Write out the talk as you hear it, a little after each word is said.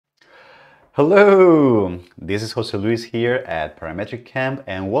Hello, this is Jose Luis here at Parametric Camp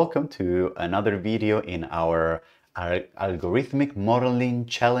and welcome to another video in our algorithmic modeling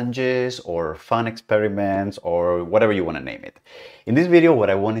challenges or fun experiments or whatever you want to name it. In this video, what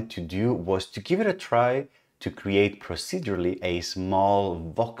I wanted to do was to give it a try to create procedurally a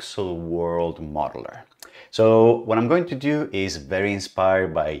small voxel world modeler. So what I'm going to do is very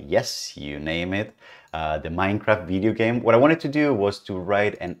inspired by, yes, you name it, the Minecraft video game. What I wanted to do was to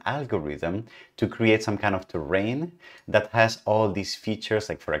write an algorithm to create some kind of terrain that has all these features,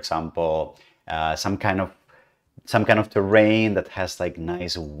 like for example, some kind of terrain that has like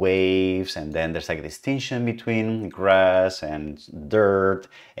nice waves, and then there's like a distinction between grass and dirt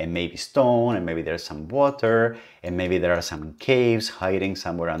and maybe stone, and maybe there's some water, and maybe there are some caves hiding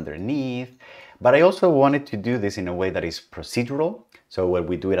somewhere underneath. But I also wanted to do this in a way that is procedural, so where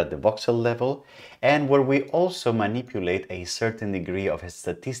we do it at the voxel level, and where we also manipulate a certain degree of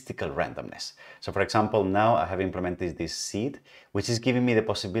statistical randomness. So for example, now I have implemented this seed, which is giving me the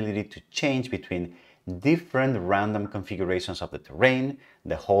possibility to change between different random configurations of the terrain,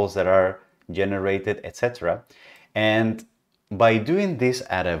 the holes that are generated, etc. And by doing this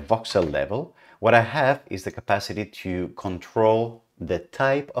at a voxel level, what I have is the capacity to control the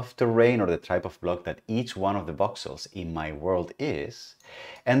type of terrain or the type of block that each one of the voxels in my world is.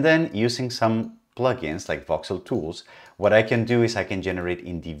 And then using some plugins like voxel tools, what I can do is I can generate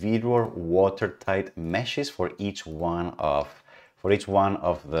individual watertight meshes for each one of the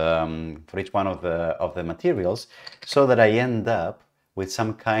materials, so that I end up with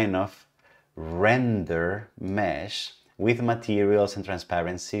some kind of render mesh with materials and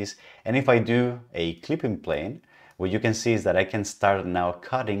transparencies. And if I do a clipping plane, what you can see is that I can start now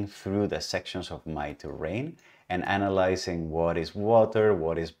cutting through the sections of my terrain and analyzing what is water,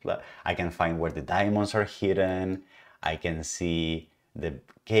 what is blood. I can find where the diamonds are hidden. I can see the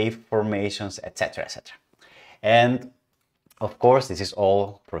cave formations, etc., etc. And of course, this is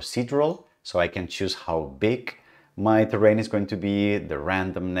all procedural, so I can choose how big my terrain is going to be, the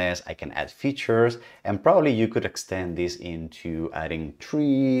randomness, I can add features, and probably you could extend this into adding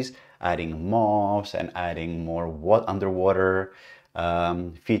trees, adding mobs, and adding more underwater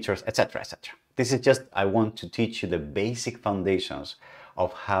features, etc., etc. This is just, I want to teach you the basic foundations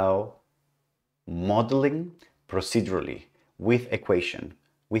of how modeling procedurally with equation,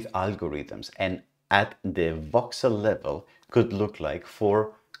 with algorithms, and at the voxel level could look like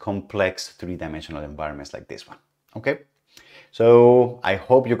for complex three-dimensional environments like this one. Okay, so I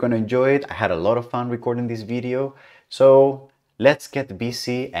hope you're going to enjoy it. I had a lot of fun recording this video, so let's get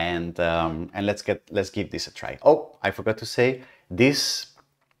busy and let's give this a try. Oh, I forgot to say, this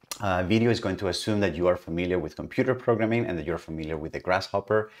video is going to assume that you are familiar with computer programming and that you're familiar with the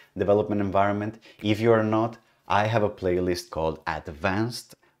Grasshopper development environment. If you are not, I have a playlist called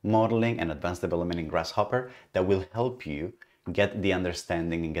Advanced Modeling and Advanced Development in Grasshopper that will help you get the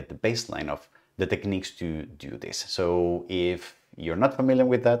understanding and get the baseline of the techniques to do this. So if you're not familiar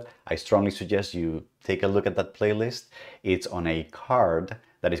with that, I strongly suggest you take a look at that playlist. It's on a card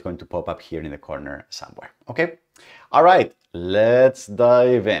that is going to pop up here in the corner somewhere. Okay? All right, let's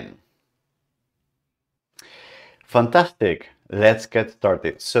dive in. Fantastic. Let's get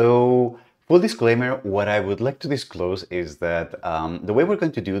started. So, full disclaimer, what I would like to disclose is that the way we're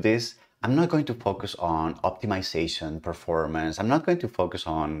going to do this, I'm not going to focus on optimization, performance. I'm not going to focus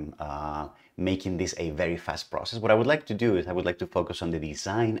on making this a very fast process. What I would like to do is I would like to focus on the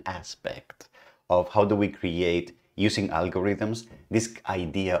design aspect of how do we create, using algorithms, this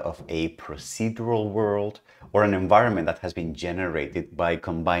idea of a procedural world or an environment that has been generated by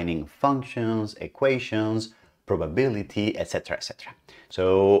combining functions, equations, probability, etc., etc.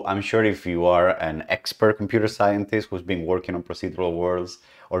 So I'm sure if you are an expert computer scientist who's been working on procedural worlds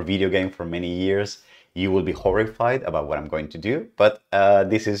or video game for many years, you will be horrified about what I'm going to do. But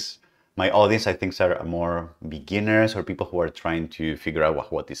this is my audience, I think, are more beginners or people who are trying to figure out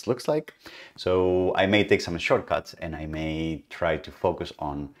what this looks like. So I may take some shortcuts and I may try to focus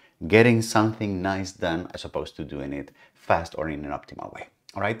on getting something nice done as opposed to doing it fast or in an optimal way.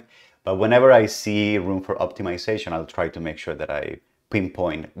 All right. But whenever I see room for optimization, I'll try to make sure that I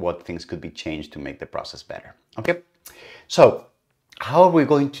pinpoint what things could be changed to make the process better. Okay. So how are we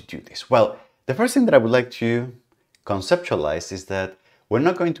going to do this? Well, the first thing that I would like to conceptualize is that we're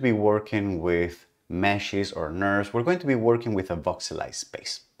not going to be working with meshes or NURBS. We're going to be working with a voxelized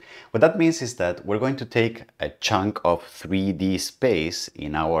space. What that means is that we're going to take a chunk of 3D space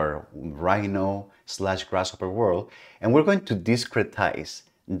in our Rhino/Grasshopper world, and we're going to discretize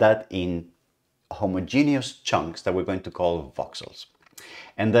that in homogeneous chunks that we're going to call voxels.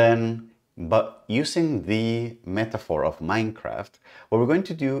 And then But using the metaphor of Minecraft, what we're going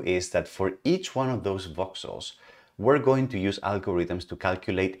to do is that for each one of those voxels, we're going to use algorithms to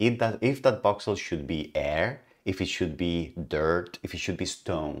calculate if that voxel should be air, if it should be dirt, if it should be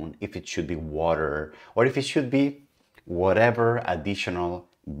stone, if it should be water, or if it should be whatever additional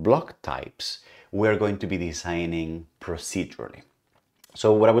block types we're going to be designing procedurally.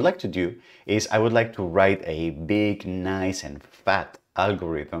 So what I would like to do is I would like to write a big, nice and fat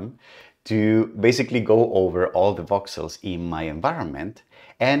algorithm to basically go over all the voxels in my environment,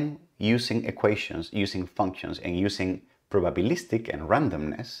 and using equations, using functions, and using probabilistic and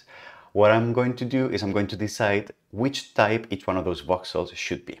randomness, what I'm going to do is I'm going to decide which type each one of those voxels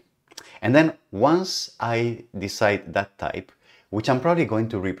should be. And then once I decide that type, which I'm probably going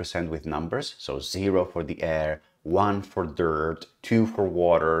to represent with numbers, so 0 for the air, 1 for dirt, 2 for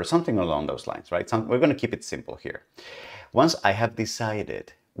water, something along those lines, right? We're going to keep it simple here. Once I have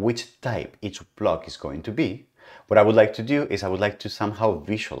decided which type each block is going to be, what I would like to do is I would like to somehow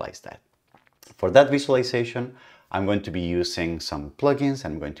visualize that. For that visualization, I'm going to be using some plugins.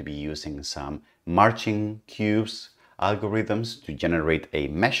 I'm going to be using some marching cubes algorithms to generate a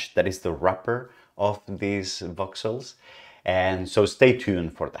mesh that is the wrapper of these voxels. And so stay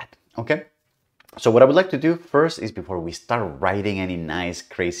tuned for that, okay? So what I would like to do first is, before we start writing any nice,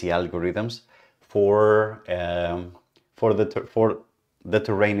 crazy algorithms for the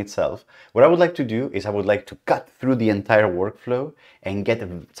terrain itself, what I would like to do is I would like to cut through the entire workflow and get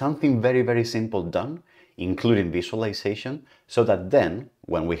something very, very simple done, including visualization, so that then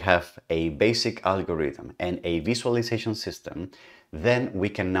when we have a basic algorithm and a visualization system, then we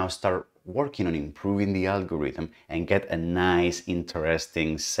can now start working on improving the algorithm and get a nice,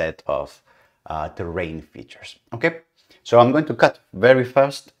 interesting set of terrain features. Okay, so I'm going to cut very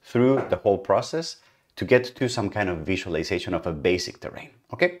fast through the whole process to get to some kind of visualization of a basic terrain.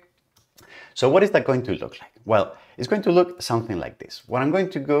 Okay, so what is that going to look like? Well, it's going to look something like this. What I'm going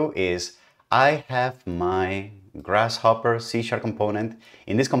to go is, I have my grasshopper C# component.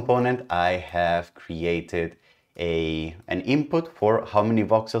 In this component, I have created an input for how many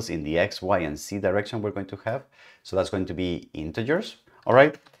voxels in the X, Y, and Z direction we're going to have. So that's going to be integers, all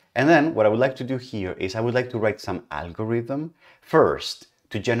right? And then what I would like to do here is I would like to write some algorithm first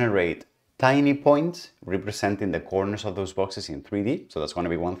to generate tiny points representing the corners of those boxes in 3D. So that's going to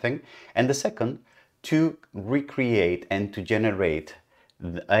be one thing. And the second, to recreate and to generate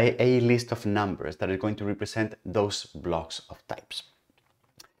a list of numbers that are going to represent those blocks of types.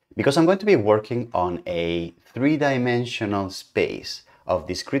 Because I'm going to be working on a three-dimensional space of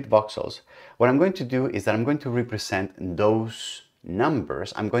discrete voxels, what I'm going to do is that I'm going to represent those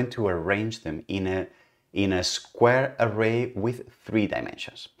numbers, I'm going to arrange them in a square array with 3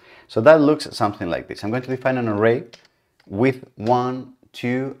 dimensions. So that looks something like this. I'm going to define an array with 1,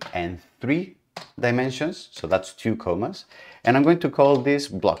 2, and 3 dimensions, so that's 2 commas, and I'm going to call this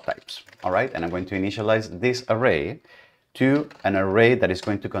block types, all right? And I'm going to initialize this array to an array that is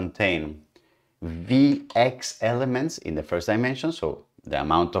going to contain Vx elements in the first dimension, so the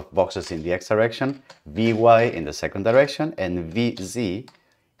amount of boxes in the X direction, Vy in the second direction, and Vz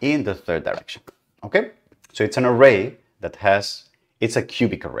in the third direction, okay? So it's an array that it's a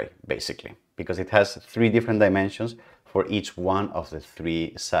cubic array, basically, because it has 3 different dimensions for each one of the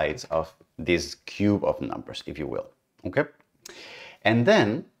 3 sides of this cube of numbers, if you will, okay? And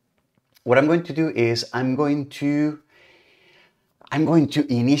then what I'm going to do is I'm going to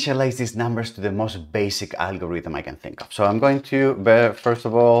initialize these numbers to the most basic algorithm I can think of. So I'm going to, first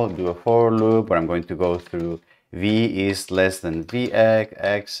of all, do a for loop where I'm going to go through v is less than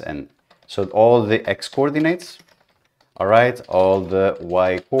vx, and so all the x coordinates, all right, all the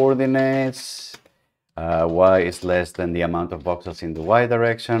y coordinates, y is less than the amount of voxels in the y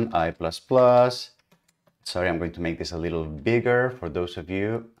direction, I++. Sorry, I'm going to make this a little bigger for those of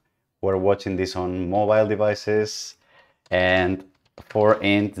you who are watching this on mobile devices. And for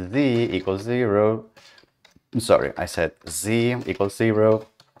int z equals 0, sorry, I said z equals 0,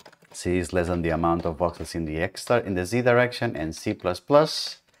 c is less than the amount of voxels in the z direction, and c++,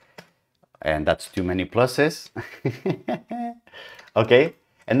 and that's too many pluses. Okay,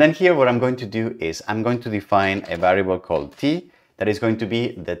 and then here what I'm going to do is I'm going to define a variable called t that is going to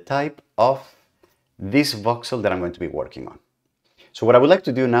be the type of this voxel that I'm going to be working on. So what I would like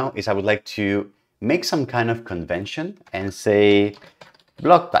to do now is I would like to make some kind of convention and say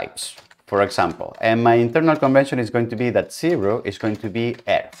block types, for example. And my internal convention is going to be that 0 is going to be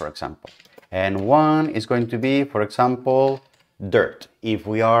air, for example. And 1 is going to be, for example, dirt, if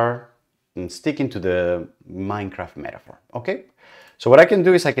we are sticking to the Minecraft metaphor, okay? So what I can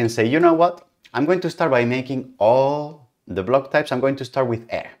do is I can say, you know what? I'm going to start by making all the block types. I'm going to start with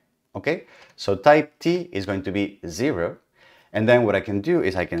air. okay? So type T is going to be 0. And then what I can do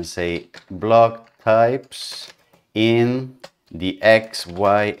is I can say block types in the X,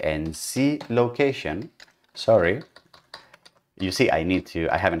 Y, and Z location. Sorry, you see,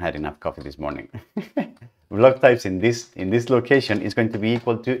 I haven't had enough coffee this morning. Block types in this location is going to be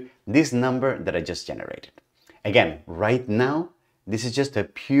equal to this number that I just generated. Again, right now, this is just a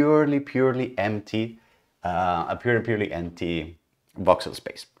purely empty voxel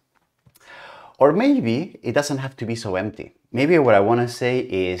space. Or maybe it doesn't have to be so empty. Maybe what I want to say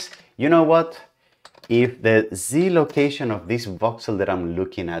is, you know what? If the Z location of this voxel that I'm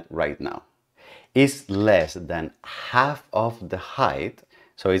looking at right now is less than half of the height,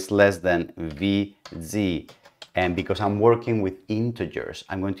 so it's less than VZ, and because I'm working with integers,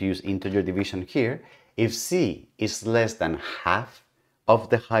 I'm going to use integer division here. If Z is less than half of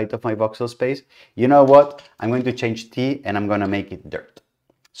the height of my voxel space, you know what? I'm going to change T and I'm going to make it dirt.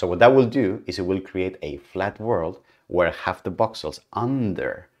 So what that will do is it will create a flat world where half the voxels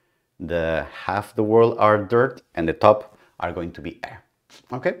under the half the world are dirt and the top are going to be air.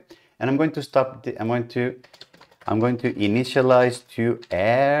 Okay? And I'm going to stop I'm going to initialize to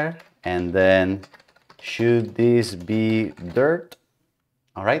air, and then should this be dirt?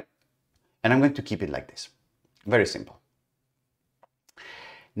 All right? And I'm going to keep it like this. Very simple.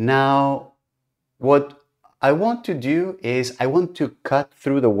 Now, what I want to do is I want to cut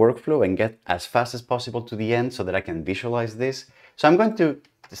through the workflow and get as fast as possible to the end so that I can visualize this. So I'm going to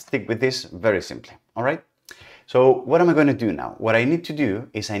stick with this very simply, all right? So what am I going to do now? What I need to do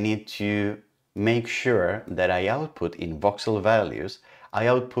is I need to make sure that I output in voxel values, I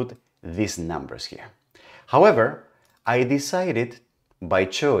output these numbers here. However, I decided by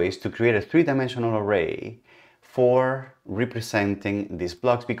choice to create a three-dimensional array for representing these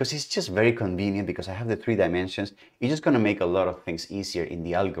blocks because it's just very convenient because I have the 3 dimensions. It's just going to make a lot of things easier in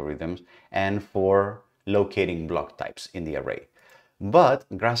the algorithms and for locating block types in the array. But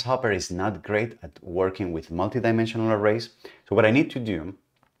Grasshopper is not great at working with multi-dimensional arrays. So what I need to do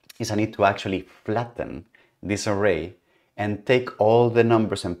is I need to actually flatten this array and take all the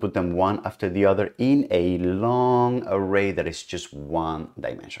numbers and put them one after the other in a long array that is just one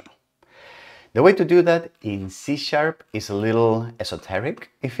dimensional. The way to do that in C# is a little esoteric,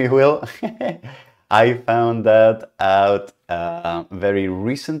 if you will. I found that out very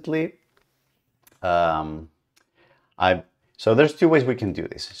recently. So there's 2 ways we can do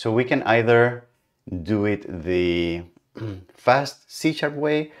this. So we can either do it the fast C#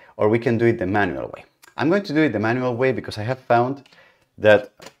 way, or we can do it the manual way. I'm going to do it the manual way because I have found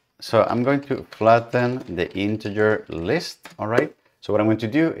that, so I'm going to flatten the integer list, all right? So what I'm going to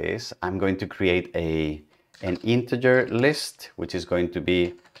do is I'm going to create an integer list, which is going to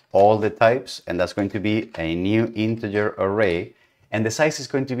be all the types, and that's going to be a new integer array, and the size is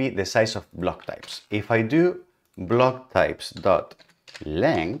going to be the size of block types. If I do block types dot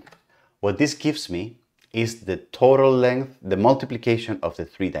length, what this gives me is the total length, the multiplication of the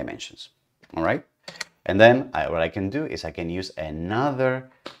 3 dimensions, all right? And then what I can do is I can use another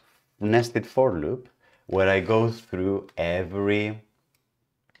nested for loop where I go through every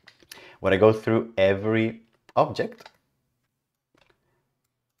object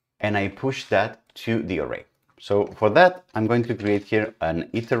and I push that to the array. So for that, I'm going to create here an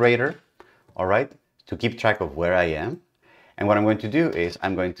iterator, all right, to keep track of where I am. And what I'm going to do is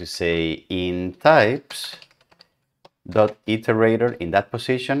I'm going to say in types dot iterator, in that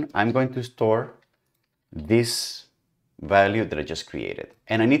position, I'm going to store this value that I just created.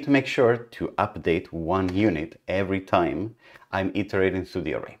 And I need to make sure to update 1 unit every time I'm iterating through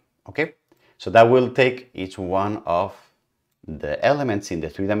the array. Okay, so that will take each one of the elements in the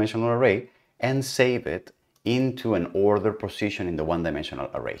 3-dimensional array and save it into an order position in the 1-dimensional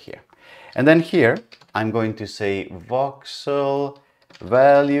array here. And then here, I'm going to say voxel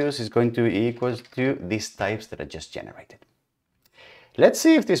values is going to be equal to these types that I just generated. Let's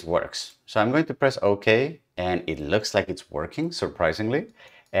see if this works. So I'm going to press OK, and it looks like it's working, surprisingly.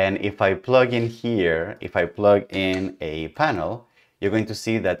 And if I plug in here, if I plug in a panel, you're going to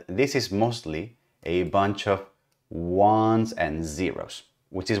see that this is mostly a bunch of 1s and 0s,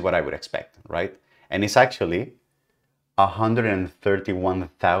 which is what I would expect, right? And it's actually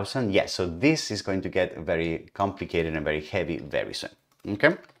 131,000. Yes, so this is going to get very complicated and very heavy very soon.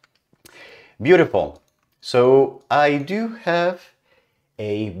 Okay, beautiful. So I do have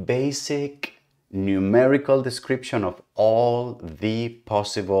a basic numerical description of all the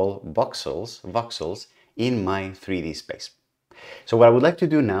possible voxels in my 3D space. So what I would like to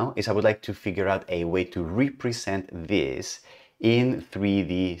do now is I would like to figure out a way to represent this in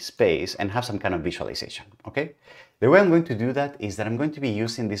 3D space and have some kind of visualization, okay? The way I'm going to do that is that I'm going to be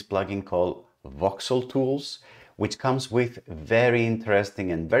using this plugin called Voxel Tools, which comes with very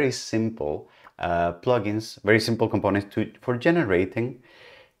interesting and very simple plugins, very simple components for generating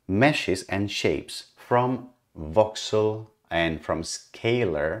meshes and shapes from voxel and from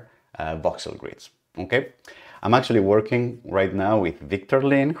scalar voxel grids. Okay, I'm actually working right now with Victor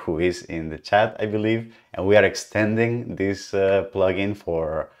Lin, who is in the chat, I believe, and we are extending this plugin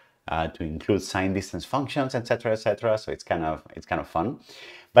for to include sign distance functions, etc., etc. So it's kind of fun.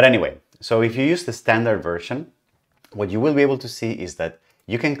 But anyway, so if you use the standard version, what you will be able to see is that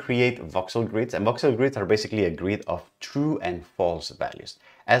you can create voxel grids, and voxel grids are basically a grid of true and false values.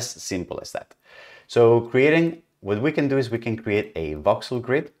 As simple as that. So what we can do is we can create a voxel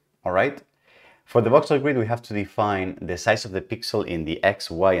grid, all right? For the voxel grid, we have to define the size of the pixel in the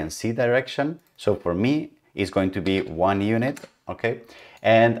X, Y, and Z direction. So for me, it's going to be 1 unit, okay?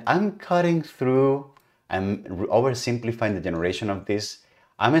 And I'm oversimplifying the generation of this.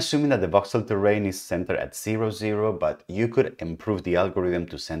 I'm assuming that the voxel terrain is centered at 0, 0, but you could improve the algorithm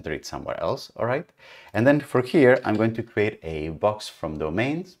to center it somewhere else, all right? And then for here, I'm going to create a box from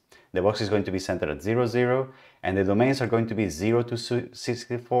domains. The box is going to be centered at 0, 0, and the domains are going to be 0 to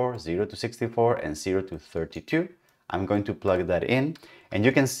 64, 0 to 64, and 0 to 32. I'm going to plug that in, and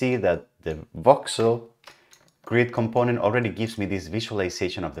you can see that the voxel grid component already gives me this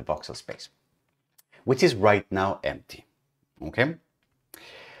visualization of the voxel space, which is right now empty, okay?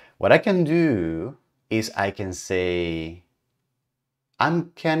 What I can do is I can say, I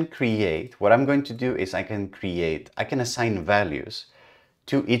can assign values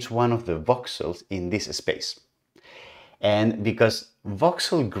to each one of the voxels in this space. And because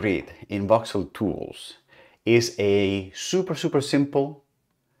voxel grid in Voxel Tools is a super simple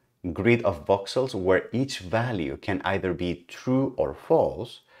grid of voxels where each value can either be true or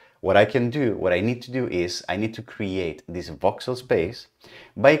false, what I need to do is I need to create this voxel space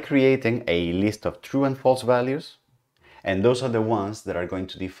by creating a list of true and false values. And those are the ones that are going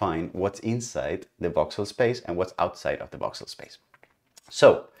to define what's inside the voxel space and what's outside of the voxel space.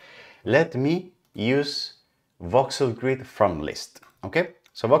 So let me use voxel grid from list. Okay,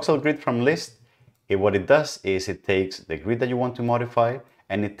 so voxel grid from list, what it does is it takes the grid that you want to modify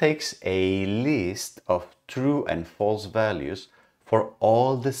and it takes a list of true and false values for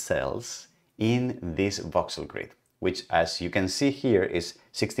all the cells in this voxel grid, which, as you can see here, is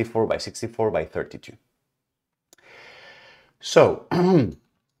 64 by 64 by 32. So,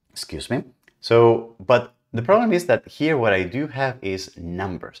 excuse me. So, but the problem is that here what I do have is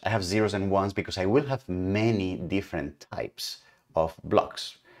numbers. I have zeros and ones because I will have many different types of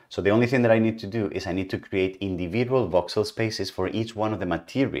blocks. So the only thing that I need to do is I need to create individual voxel spaces for each one of the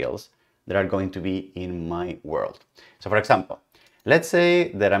materials that are going to be in my world. So for example, let's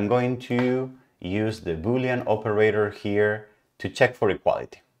say that I'm going to use the Boolean operator here to check for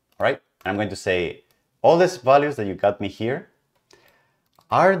equality, all right? I'm going to say, all these values that you got me here,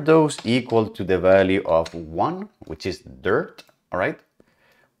 are those equal to the value of 1, which is dirt, all right?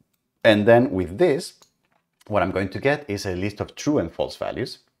 And then with this, what I'm going to get is a list of true and false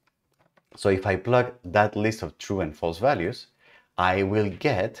values. So if I plug that list of true and false values, I will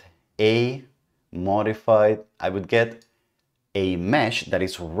get a mesh that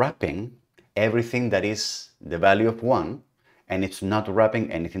is wrapping everything that is the value of 1, and it's not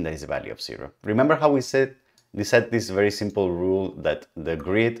wrapping anything that is the value of 0. Remember how we said this very simple rule that the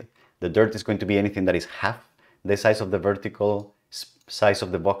dirt is going to be anything that is half the size of the vertical size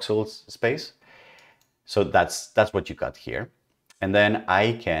of the voxel space. So that's what you got here. And then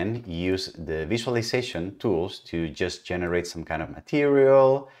I can use the visualization tools to just generate some kind of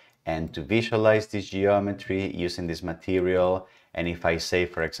material and to visualize this geometry using this material. And if I say,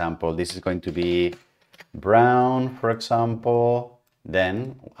 for example, this is going to be brown, for example,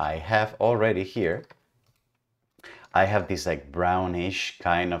 then I have already here, I have this like brownish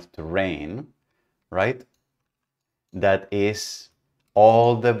kind of terrain, right? That is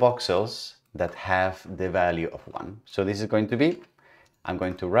all the voxels that have the value of 1. So this is going to be, I'm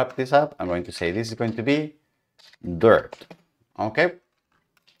going to wrap this up. I'm going to say this is going to be dirt. Okay,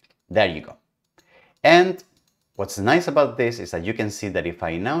 there you go. And what's nice about this is that you can see that if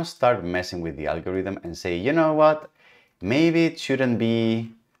I now start messing with the algorithm and say, you know what, maybe it shouldn't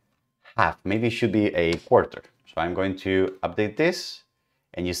be half, maybe it should be a quarter. So I'm going to update this,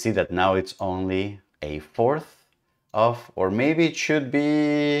 and you see that now it's only a fourth of, or maybe it should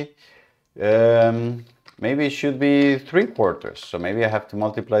be, maybe it should be 3/4. So maybe I have to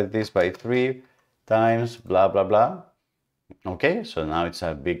multiply this by 3 times blah, blah, blah. Okay, so now it's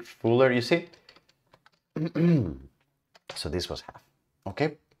a big fuller, you see? So this was half,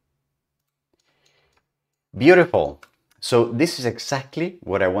 okay? Beautiful. So this is exactly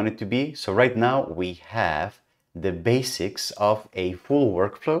what I want it to be. So right now we have the basics of a full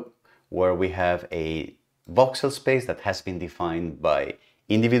workflow where we have a voxel space that has been defined by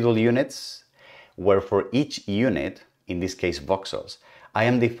individual units, where for each unit, in this case voxels, I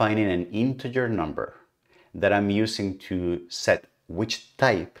am defining an integer number that I'm using to set which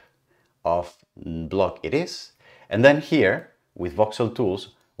type of block it is. And then here with voxel tools,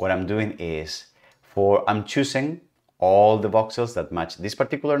 what I'm doing is I'm choosing all the voxels that match this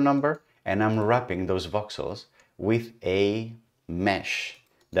particular number, and I'm wrapping those voxels with a mesh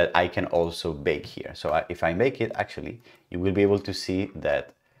that I can also bake here. So if I make it, actually, you will be able to see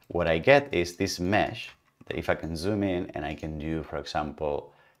that what I get is this mesh. That if I can zoom in and I can do, for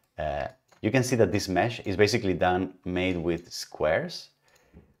example, you can see that this mesh is basically made with squares.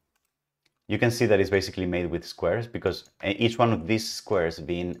 You can see that it's basically made with squares because each one of these squares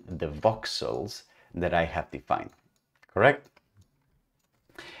being the voxels that I have defined, correct?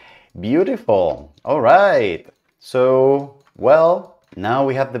 Beautiful. All right. So, well, now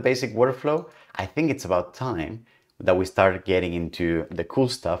we have the basic workflow. I think it's about time that we start getting into the cool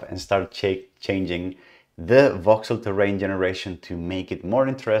stuff and start changing the voxel terrain generation to make it more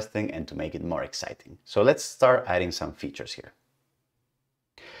interesting and to make it more exciting. So let's start adding some features here.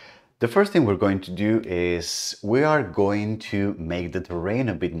 The first thing we're going to do is we are going to make the terrain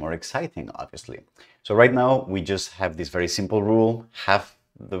a bit more exciting, obviously. So right now we just have this very simple rule. Half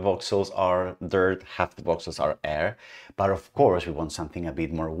the voxels are dirt, half the voxels are air. But of course we want something a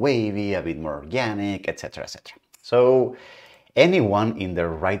bit more wavy, a bit more organic, etc., etc. So anyone in their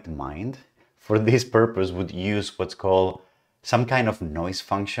right mind for this purpose would use what's called some kind of noise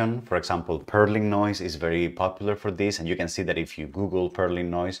function. For example, purling noise is very popular for this, and you can see that if you Google purling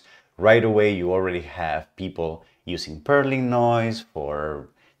noise, right away you already have people using purling noise for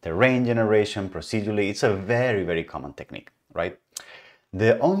terrain generation, procedurally. It's a very, very common technique, right?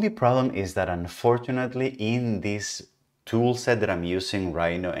 The only problem is that unfortunately in this tool set that I'm using,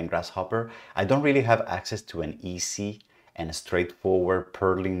 Rhino and Grasshopper, I don't really have access to an easy and straightforward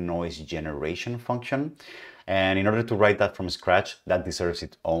purling noise generation function. And in order to write that from scratch, that deserves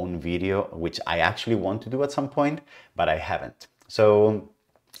its own video, which I actually want to do at some point, but I haven't. So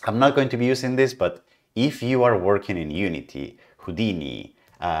I'm not going to be using this, but if you are working in Unity, Houdini,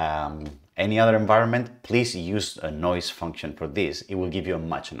 any other environment, please use a noise function for this. It will give you a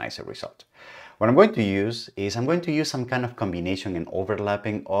much nicer result. What I'm going to use is I'm going to use some kind of combination and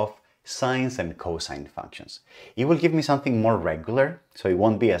overlapping of sines and cosine functions. It will give me something more regular, so it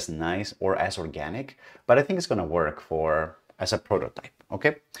won't be as nice or as organic, but I think it's going to work as a prototype,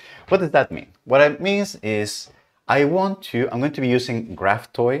 okay? What does that mean? What it means is I'm going to be using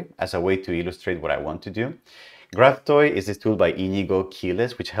GraphToy as a way to illustrate what I want to do. GraphToy is this tool by Inigo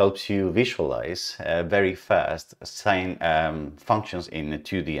Quiles, which helps you visualize very fast sine functions in a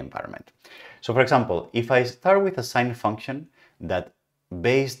 2D environment. So for example, if I start with a sine function that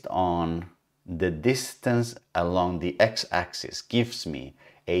based on the distance along the x-axis gives me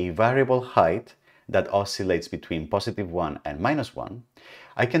a variable height that oscillates between +1 and -1,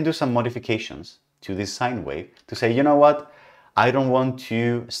 I can do some modifications to this sine wave to say, you know what, I don't want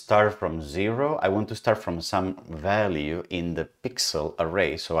to start from 0, I want to start from some value in the pixel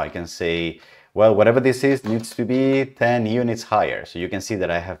array. So I can say, well, whatever this is needs to be 10 units higher. So you can see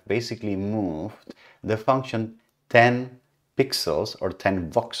that I have basically moved the function 10 pixels or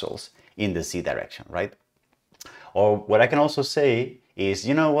 10 voxels in the z direction, right? Or what I can also say is,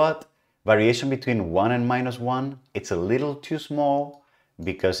 you know what, variation between 1 and -1, it's a little too small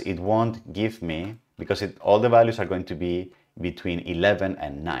because it won't give me, because all the values are going to be between 11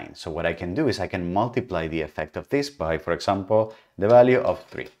 and 9. So what I can do is I can multiply the effect of this by, for example, the value of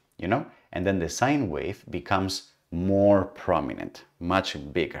 3, you know, and then the sine wave becomes more prominent, much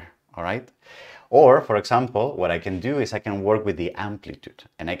bigger, all right? Or, for example, what I can do is I can work with the amplitude,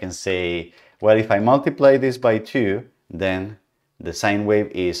 and I can say, well, if I multiply this by 2, then the sine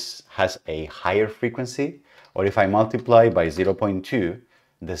wave has a higher frequency, or if I multiply by 0.2,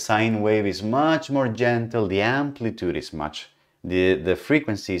 the sine wave is much more gentle, the amplitude is the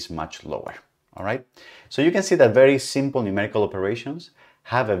frequency is much lower, all right? So you can see that very simple numerical operations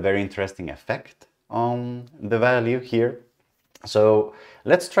have a very interesting effect on the value here. So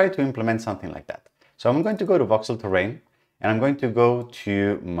let's try to implement something like that. So I'm going to go to Voxel Terrain, and I'm going to go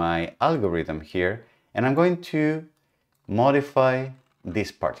to my algorithm here, and I'm going to modify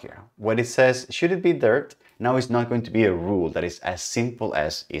this part here. What it says, should it be dirt? Now it's not going to be a rule that is as simple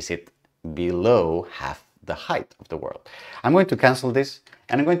as, is it below half the height of the world? I'm going to cancel this,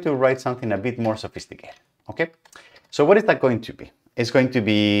 and I'm going to write something a bit more sophisticated, okay? So what is that going to be? is going to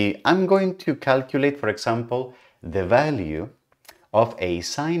be, I'm going to calculate, for example, the value of a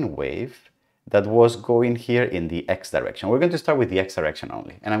sine wave that was going here in the x direction. We're going to start with the x direction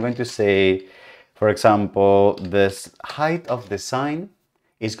only. And I'm going to say, for example, this height of the sine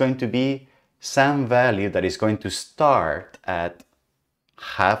is going to be some value that is going to start at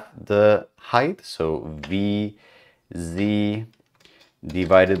half the height. So Vz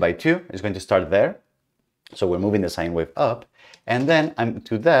divided by 2 is going to start there. So we're moving the sine wave up. And then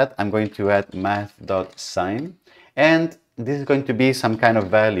to that, I'm going to add math.sine. And this is going to be some kind of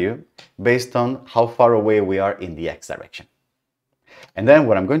value based on how far away we are in the x direction. And then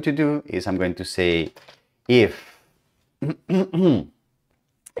what I'm going to do is I'm going to say if,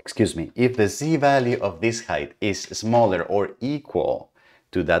 excuse me, if the z value of this height is smaller or equal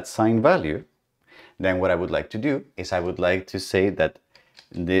to that sine value, then what I would like to do is I would like to say that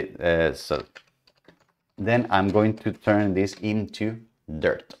then I'm going to turn this into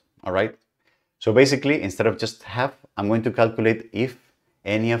dirt, all right? So basically, instead of just half, I'm going to calculate if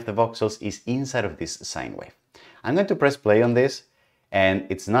any of the voxels is inside of this sine wave. I'm going to press play on this, and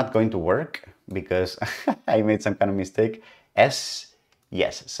it's not going to work because I made some kind of mistake. Yes,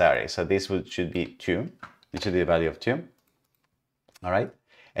 sorry. So this should be 2. It should be the value of 2, all right?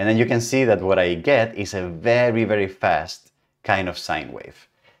 And then you can see that what I get is a very, very fast kind of sine wave.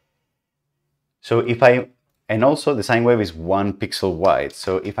 So and also the sine wave is 1 pixel wide.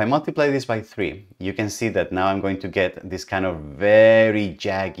 So if I multiply this by 3, you can see that now I'm going to get this kind of very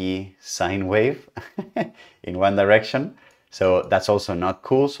jaggy sine wave in one direction. So that's also not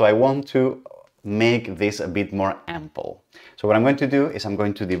cool. So I want to make this a bit more ample. So what I'm going to do is I'm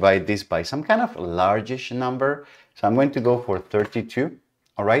going to divide this by some kind of largish number. So I'm going to go for 32,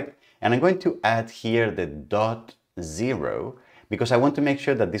 all right? And I'm going to add here the dot 0 because I want to make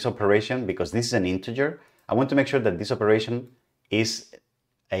sure that this operation, because this is an integer, I want to make sure that this operation is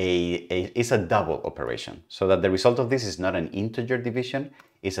a double operation, so that the result of this is not an integer division,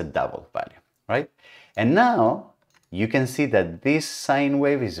 it's a double value, right? And now you can see that this sine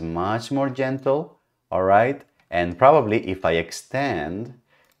wave is much more gentle, all right? And probably if I extend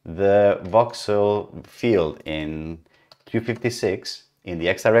the voxel field in 256 in the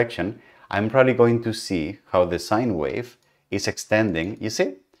x direction, I'm probably going to see how the sine wave is extending. You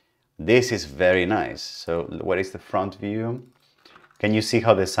see? This is very nice. So what is the front view? Can you see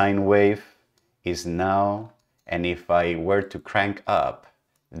how the sine wave is now? And if I were to crank up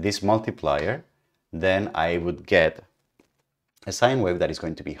this multiplier, then I would get a sine wave that is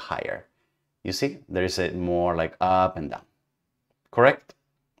going to be higher. You see, there is a more like up and down. Correct?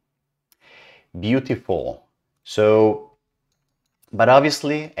 Beautiful. So, but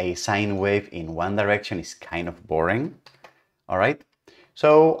obviously a sine wave in one direction is kind of boring. All right.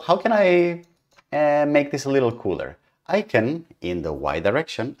 So how can I make this a little cooler? I can, in the y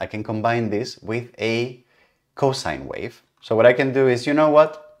direction, I can combine this with a cosine wave. So what I can do is, you know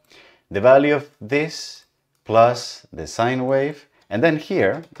what? The value of this plus the sine wave. And then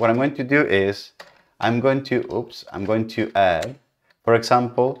here, what I'm going to do is I'm going to add, for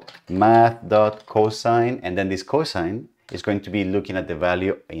example, math.cosine, and then this cosine is going to be looking at the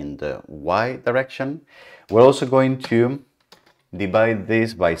value in the y direction. We're also going to divide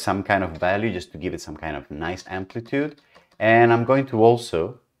this by some kind of value just to give it some kind of nice amplitude. And I'm going to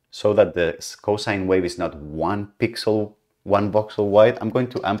also, so that the cosine wave is not 1 pixel, 1 voxel wide, I'm going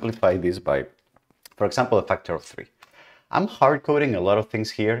to amplify this by, for example, a factor of 3. I'm hard coding a lot of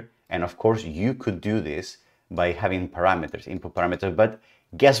things here. And of course, you could do this by having parameters, input parameters. But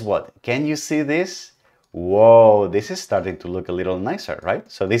guess what? Can you see this? Whoa, this is starting to look a little nicer, right?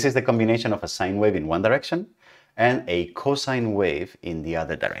 So this is the combination of a sine wave in one direction and a cosine wave in the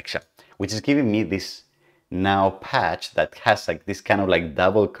other direction, which is giving me this now patch that has like this kind of like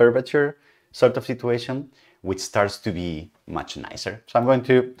double curvature sort of situation, which starts to be much nicer. So I'm going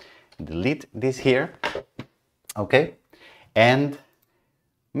to delete this here, okay? And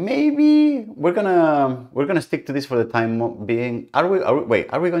maybe we're gonna stick to this for the time being. Are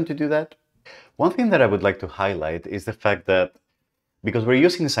we going to do that? One thing that I would like to highlight is the fact that because we're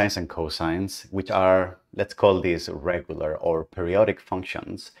using sines and cosines, which are, let's call these regular or periodic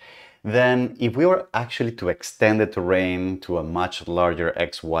functions, then if we were actually to extend the terrain to a much larger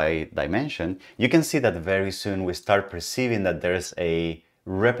xy dimension, you can see that very soon we start perceiving that there's a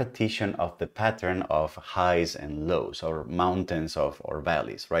repetition of the pattern of highs and lows, or mountains or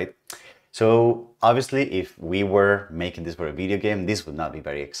valleys, right? So obviously, if we were making this for a video game, this would not be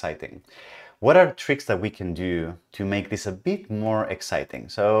very exciting. What are tricks that we can do to make this a bit more exciting?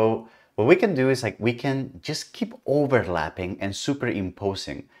 So what we can do is like we can just keep overlapping and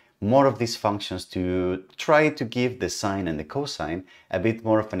superimposing more of these functions to try to give the sine and the cosine a bit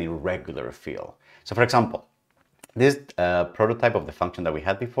more of an irregular feel. So for example, this prototype of the function that we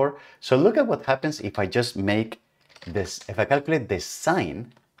had before. So look at what happens if I just make this, if I calculate the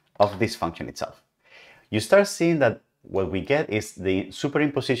sine of this function itself. You start seeing that what we get is the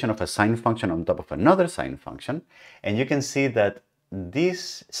superimposition of a sine function on top of another sine function. And you can see that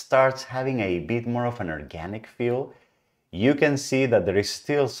this starts having a bit more of an organic feel. You can see that there is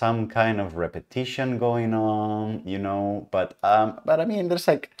still some kind of repetition going on, you know, but I mean, there's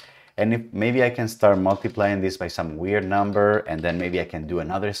like, and if maybe I can start multiplying this by some weird number, and then maybe I can do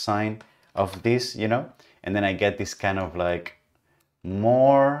another sign of this, you know, and then I get this kind of like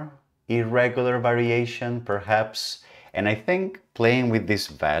more irregular variation perhaps. And I think playing with these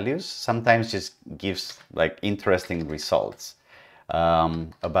values sometimes just gives like interesting results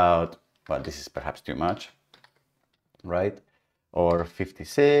about, well, this is perhaps too much, right? Or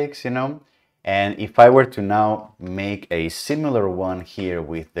 56, you know. And if I were to now make a similar one here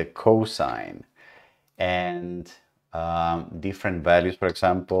with the cosine and different values, for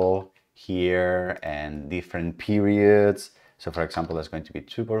example, here, and different periods. So for example, that's going to be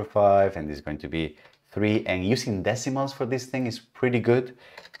 2.5 and this is going to be 3. And using decimals for this thing is pretty good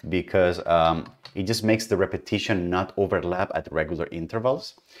because it just makes the repetition not overlap at regular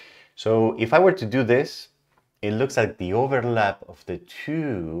intervals. So if I were to do this, it looks like the overlap of the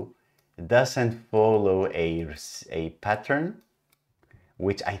two doesn't follow a pattern,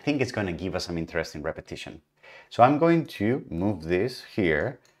 which I think is going to give us some interesting repetition. So I'm going to move this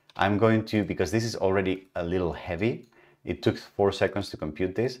here. I'm going to, because this is already a little heavy, it took 4 seconds to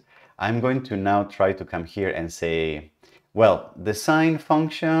compute this. I'm going to now try to come here and say, well, the sine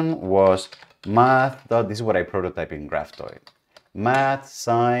function was math dot, this is what I prototype in Graphoid, math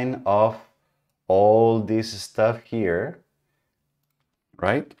sine of all this stuff here,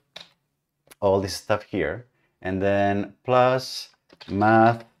 right? All this stuff here, and then plus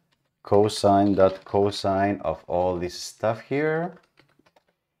math cosine dot cosine of all this stuff here.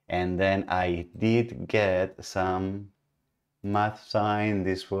 And then I did get some math sine.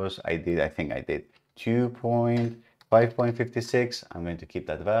 This was, I think I did 5.56. I'm going to keep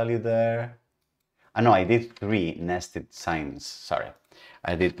that value there. No, I did 3 nested sines, sorry.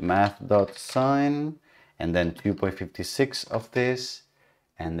 I did math dot sine and then 2.56 of this,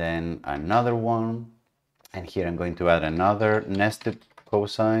 and then another one, and here I'm going to add another nested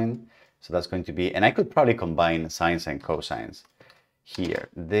cosine. So that's going to be, and I could probably combine sines and cosines here,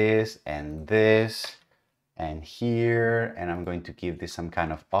 this and this and here, and I'm going to give this some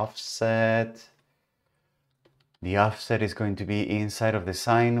kind of offset. The offset is going to be inside of the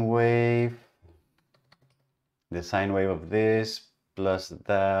sine wave, the sine wave of this plus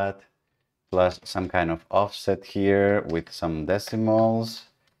that, plus some kind of offset here with some decimals,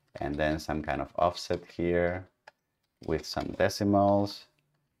 and then some kind of offset here with some decimals.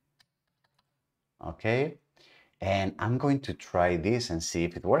 Okay, and I'm going to try this and see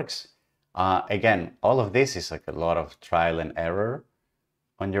if it works. Again, all of this is like a lot of trial and error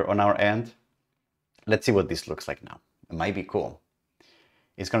on our end. Let's see what this looks like now. It might be cool.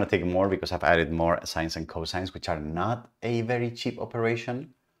 It's going to take more because I've added more sines and cosines, which are not a very cheap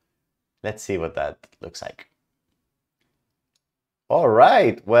operation. Let's see what that looks like. All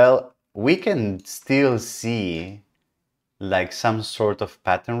right, well, we can still see like some sort of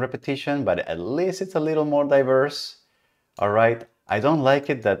pattern repetition, but at least it's a little more diverse. All right, I don't like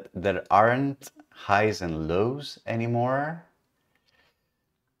it that there aren't highs and lows anymore.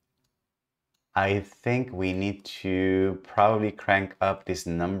 I think we need to probably crank up these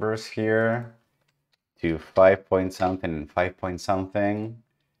numbers here to 5 point something and 5 point something,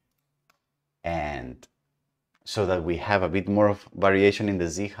 and so that we have a bit more of variation in the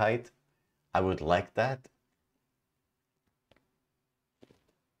z height. I would like that.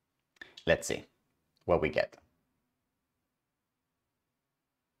 Let's see what we get.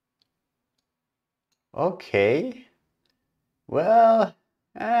 Okay, well,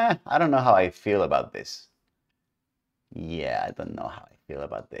 I don't know how I feel about this. Yeah, I don't know how I feel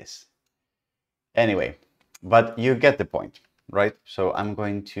about this. Anyway, but you get the point, right? So I'm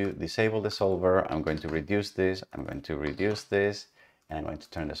going to disable the solver. I'm going to reduce this. I'm going to reduce this. And I'm going to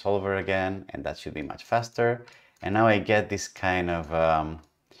turn the solver again. And that should be much faster. And now I get this kind of,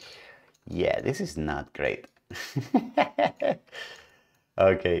 yeah, this is not great.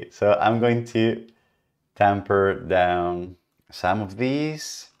 Okay, so I'm going to tamper down some of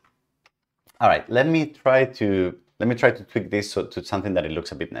these. All right, let me try to tweak this to something that it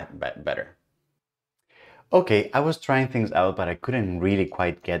looks a bit better. Okay, I was trying things out, but I couldn't really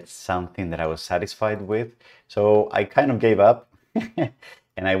quite get something that I was satisfied with. So I kind of gave up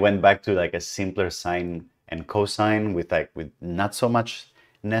and I went back to like a simpler sine and cosine with not so much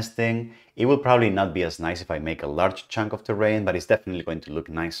nesting, it will probably not be as nice if I make a large chunk of terrain, but it's definitely going to look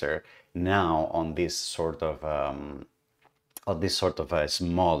nicer now on this sort of a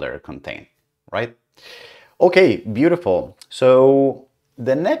smaller contain, right? Okay, beautiful. So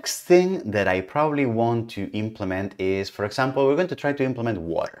the next thing that I probably want to implement is, for example, we're going to try to implement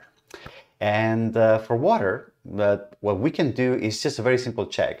water. And for water, what we can do is just a very simple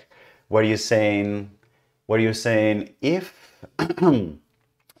check where you're saying if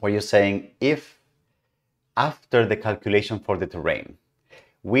where you're saying if after the calculation for the terrain,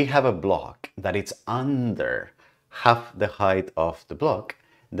 we have a block that it's under half the height of the block,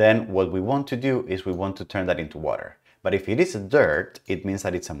 then what we want to do is we want to turn that into water. But if it is dirt, it means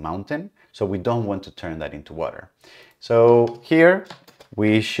that it's a mountain, so we don't want to turn that into water. So here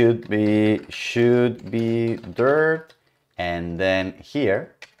we should be dirt, and then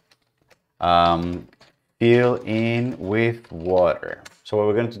here fill in with water. So what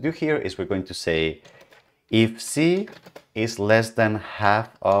we're going to do here is we're going to say if C is less than half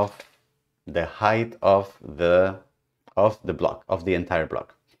of the height of the block, of the entire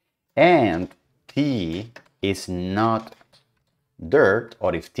block, and T is not dirt,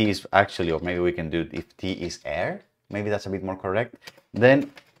 or if T is actually, or maybe we can do if T is air, maybe that's a bit more correct, then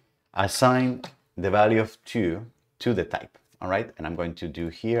assign the value of 2 to the type. All right, and I'm going to do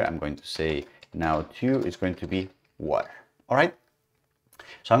here, I'm going to say now 2 is going to be water. All right,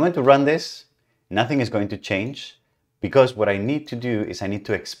 so I'm going to run this. Nothing is going to change, because what I need to do is I need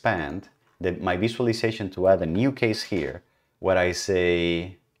to expand my visualization to add a new case here where I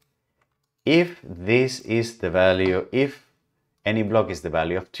say if this is the value, if any block is the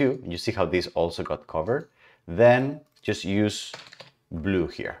value of 2, you see how this also got covered, then just use blue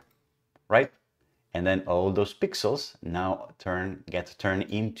here, right? And then all those pixels now get turned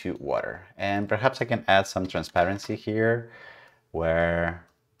into water. And perhaps I can add some transparency here where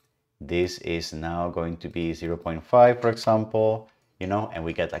this is now going to be 0.5, for example, you know, and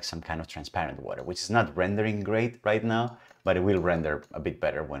we get like some kind of transparent water, which is not rendering great right now, but it will render a bit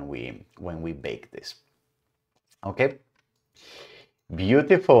better when we bake this. Okay,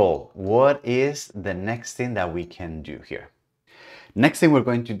 beautiful. What is the next thing that we can do here? Next thing we're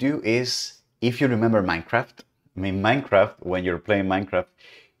going to do is, if you remember Minecraft, Minecraft, when you're playing Minecraft,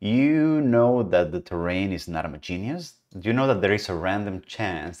 you know that the terrain is not homogeneous. You know that there is a random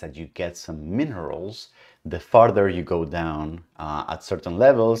chance that you get some minerals the farther you go down at certain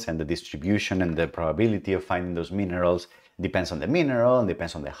levels, and the distribution and the probability of finding those minerals depends on the mineral and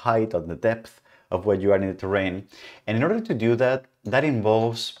depends on the height or the depth of where you are in the terrain. And in order to do that, that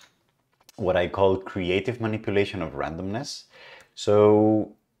involves what I call creative manipulation of randomness.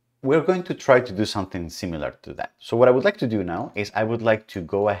 So we're going to try to do something similar to that. So what I would like to do now is I would like to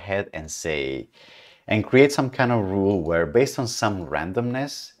go ahead and say, and create some kind of rule where, based on some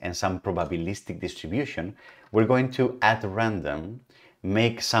randomness and some probabilistic distribution, we're going to, at random,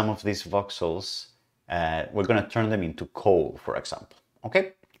 make some of these voxels, we're going to turn them into coal, for example.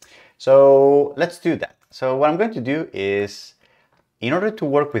 Okay, so let's do that. So what I'm going to do is, in order to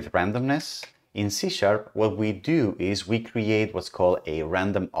work with randomness, in C#, what we do is we create what's called a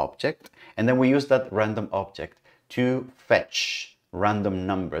random object, and then we use that random object to fetch random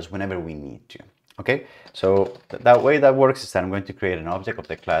numbers whenever we need to. Okay, so that way that works is that I'm going to create an object of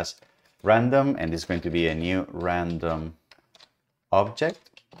the class random, and it's going to be a new random object.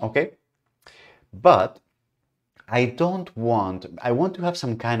 Okay, but I want to have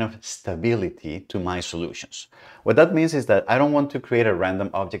some kind of stability to my solutions. What that means is that I don't want to create a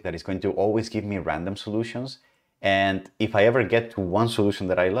random object that is going to always give me random solutions. And if I ever get to one solution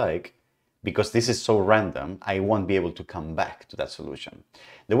that I like, because this is so random, I won't be able to come back to that solution.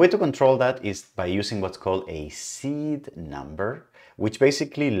 The way to control that is by using what's called a seed number, which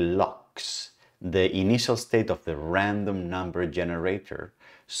basically locks the initial state of the random number generator,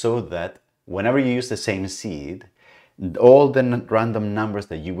 so that whenever you use the same seed, all the random numbers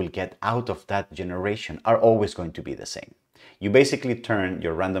that you will get out of that generation are always going to be the same. You basically turn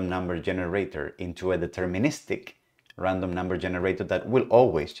your random number generator into a deterministic random number generator that will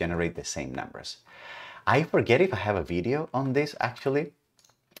always generate the same numbers. I forget if I have a video on this actually.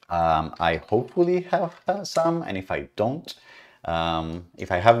 I hopefully have some, and if I don't,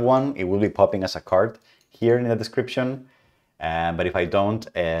 if I have one, it will be popping as a card here in the description. But if I don't,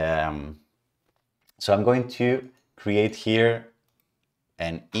 so I'm going to create here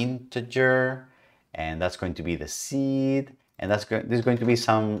an integer, and that's going to be the seed, and this is going to be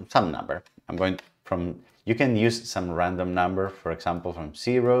some number. I'm going from, you can use some random number, for example, from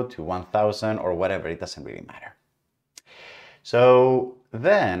 0 to 1000 or whatever, it doesn't really matter. So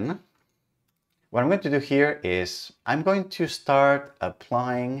then what I'm going to do here is I'm going to start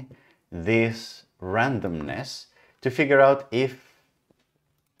applying this randomness to figure out if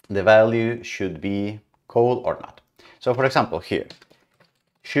the value should be coal or not. So for example, here,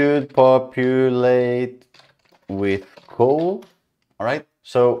 should populate with coal, all right?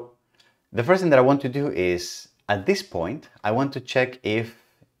 So the first thing that I want to do is, at this point, I want to check if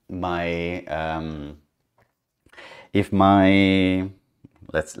my,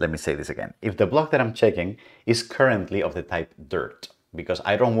 let me say this again. If the block that I'm checking is currently of the type dirt, because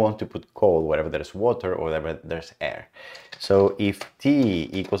I don't want to put coal wherever there's water or wherever there's air. So if t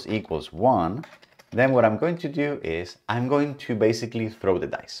equals 1, then what I'm going to do is I'm going to basically throw the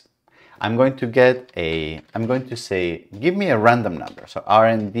dice. I'm going to say, give me a random number. So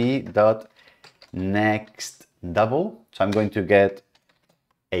rnd dot next double. So I'm going to get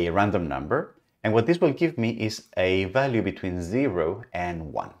a random number. And what this will give me is a value between 0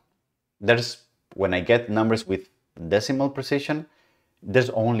 and 1. When I get numbers with decimal precision,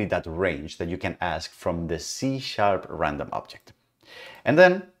 there's only that range that you can ask from the C# random object. And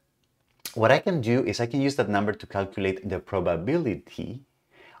then what I can do is I can use that number to calculate the probability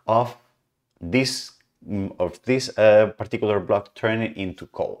of this particular block turning into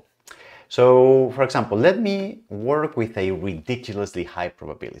coal. So, for example, let me work with a ridiculously high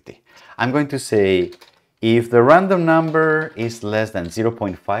probability. I'm going to say if the random number is less than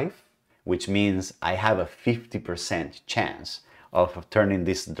 0.5, which means I have a 50% chance of turning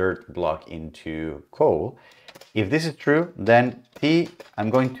this dirt block into coal. If this is true, then t, I'm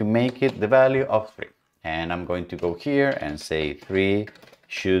going to make it the value of 3. And I'm going to go here and say 3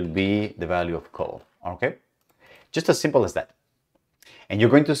 should be the value of coal, okay? Just as simple as that. And you're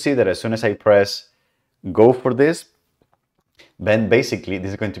going to see that as soon as I press go for this, then basically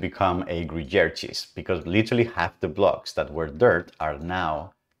this is going to become a Gruyere cheese, because literally half the blocks that were dirt are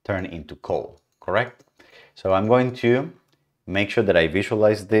now turned into coal, correct? So I'm going to make sure that I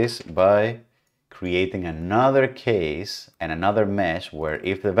visualize this by creating another case and another mesh where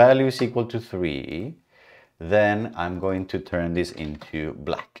if the value is equal to 3, then I'm going to turn this into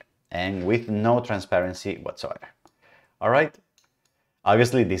black and with no transparency whatsoever. All right.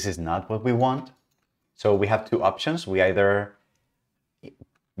 Obviously, this is not what we want. So we have two options. We either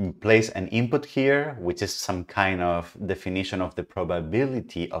place an input here, which is some kind of definition of the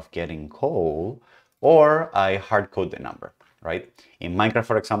probability of getting coal, or I hard code the number, right? In Minecraft,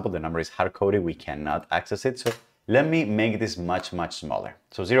 for example, the number is hard coded. We cannot access it. So let me make this much, much smaller.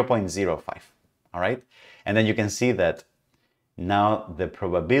 So 0.05, all right? And then you can see that now the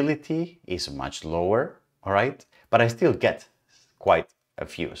probability is much lower, all right? But I still get quite a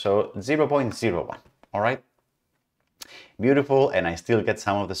few. So 0.01, all right? Beautiful, and I still get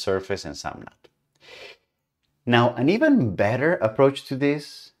some of the surface and some not. Now, an even better approach to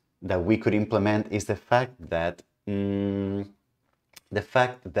this that we could implement is the fact that,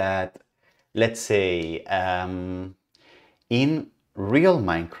 let's say, in real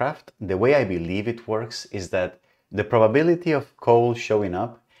Minecraft, the way I believe it works is that the probability of coal showing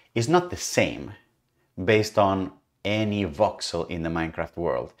up is not the same based on any voxel in the Minecraft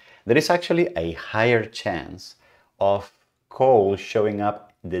world. There is actually a higher chance of coal showing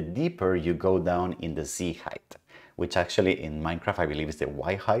up the deeper you go down in the Z height, which actually in Minecraft I believe is the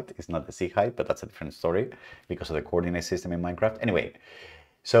Y height, it's not the Z height, but that's a different story because of the coordinate system in Minecraft. Anyway,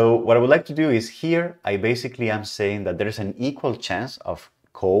 so what I would like to do is here I basically am saying that there is an equal chance of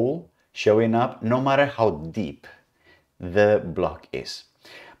coal showing up no matter how deep the block is.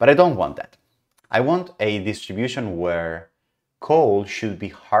 But I don't want that. I want a distribution where coal should be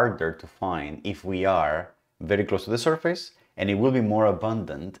harder to find if we are very close to the surface, and it will be more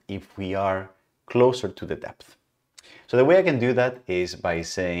abundant if we are closer to the depth. So the way I can do that is by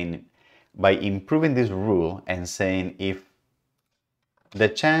improving this rule and saying if the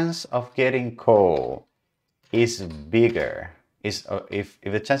chance of getting coal is bigger, if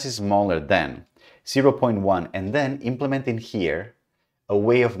the chance is smaller than 0.1, and then implementing here a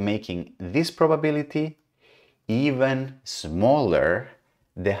way of making this probability even smaller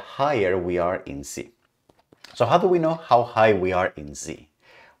the higher we are in Z. So how do we know how high we are in Z?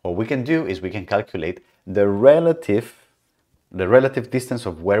 What we can do is we can calculate the relative distance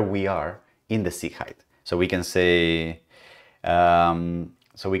of where we are in the Z height. So we can say,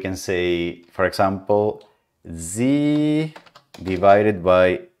 for example, Z divided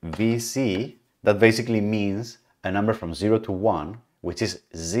by VC. That basically means a number from 0 to 1, which is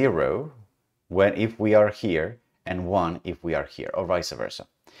 0 if we are here and 1 if we are here, or vice versa.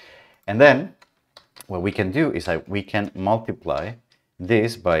 And then what we can do is we can multiply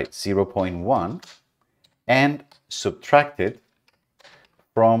this by 0.1 and subtract it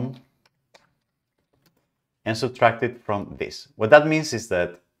from and subtract it from this. What that means is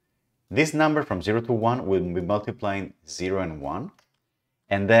that this number from 0 to 1 will be multiplying 0 and 1,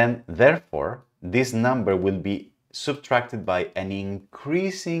 and then therefore this number will be subtracted by an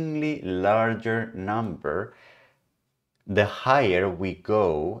increasingly larger number the higher we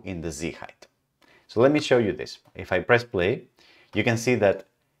go in the z height. So let me show you this. If I press play, you can see that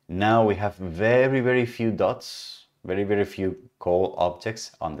now we have very few dots, very few cold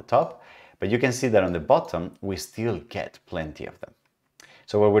objects on the top, but you can see that on the bottom we still get plenty of them.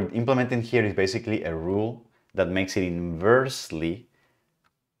 So what we're implementing here is basically a rule that makes it inversely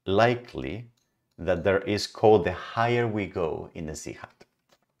likely that there is code the higher we go in the z height.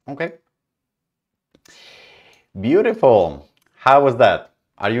 Okay? Beautiful. How was that?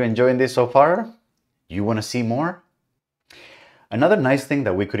 Are you enjoying this so far? You want to see more? Another nice thing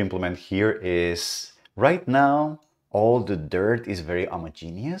that we could implement here is right now all the dirt is very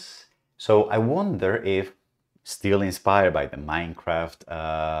homogeneous. So I wonder if, still inspired by the Minecraft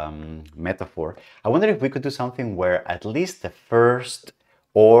metaphor, I wonder if we could do something where at least the first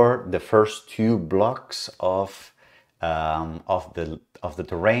two blocks of the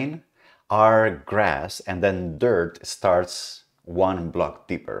terrain are grass, and then dirt starts one block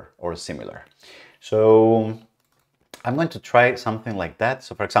deeper or similar. So I'm going to try something like that.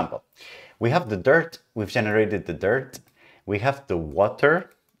 So for example, we have the dirt, we've generated the dirt, we have the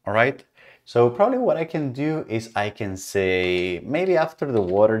water, all right? So probably what I can do is I can say, maybe after the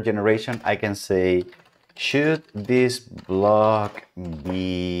water generation, I can say, should this block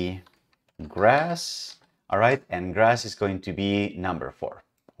be grass? All right, and grass is going to be number 4,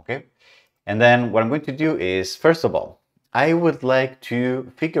 okay? And then what I'm going to do is, first of all, I would like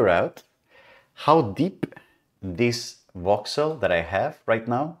to figure out how deep this voxel that I have right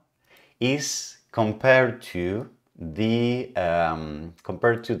now is compared to the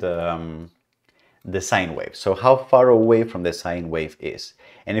sine wave. So how far away from the sine wave is.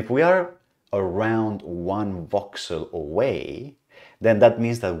 And if we are around 1 voxel away, then that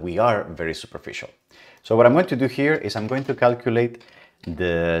means that we are very superficial. So what I'm going to do here is I'm going to calculate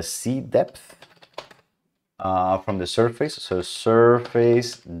the sea depth from the surface. So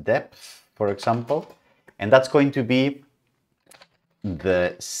surface depth, for example, and that's going to be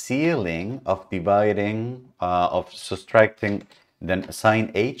the ceiling of dividing, of subtracting then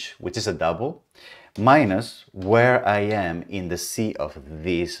sine h, which is a double, minus where I am in the sea of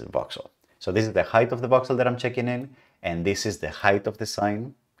this voxel. So this is the height of the voxel that I'm checking in, and this is the height of the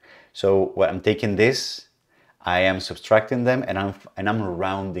sine. So when I'm taking this, I am subtracting them, and I'm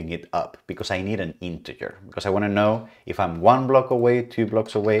rounding it up because I need an integer, because I want to know if I'm 1 block away, 2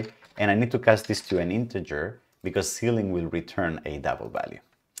 blocks away, and I need to cast this to an integer because ceiling will return a double value.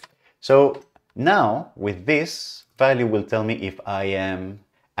 So now with this value will tell me if I am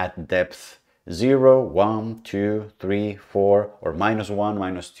at depth 0, 1, 2, 3, 4, or -1,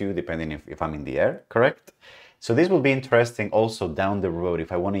 -2, depending if I'm in the air, correct? So this will be interesting also down the road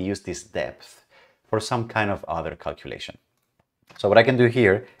if I want to use this depth for some kind of other calculation. So what I can do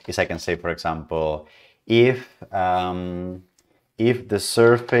here is I can say, for example, if the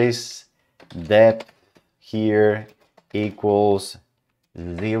surface depth here equals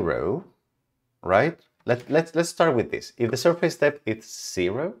 0, right? Let's start with this. If the surface depth is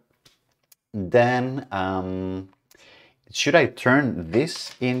 0, then should I turn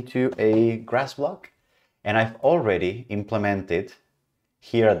this into a grass block? And I've already implemented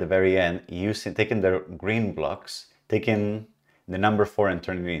here at the very end, taking the green blocks, taking the number 4 and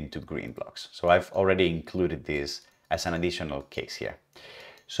turning it into green blocks. So I've already included this as an additional case here.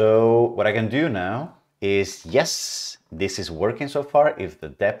 So what I can do now is, yes, this is working so far. If the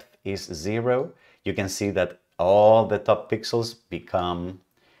depth is 0, you can see that all the top pixels become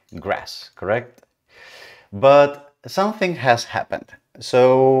grass, correct? But something has happened.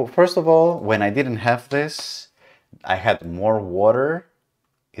 So first of all, when I didn't have this, I had more water.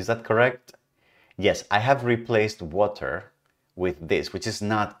 Is that correct? Yes, I have replaced water with this, which is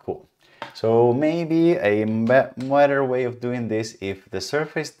not cool. So maybe a better way of doing this, if the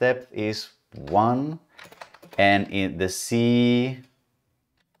surface depth is 1 and if the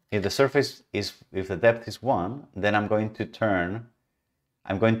depth is 1, then I'm going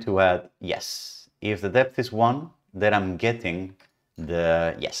to add yes. If the depth is 1, then I'm getting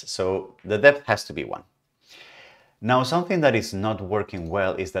the yes. So the depth has to be 1. Now, something that is not working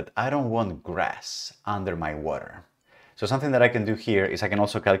well is that I don't want grass under my water. So something that I can do here is I can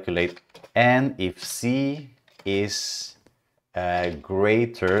also calculate, and if C is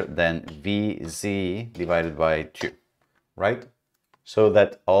greater than VZ divided by 2, right? So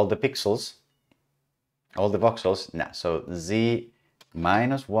that all the pixels, all the voxels, so Z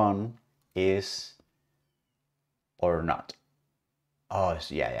 -1 is or not. Oh,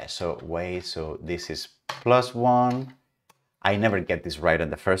 yeah. So wait, so this is +1. I never get this right on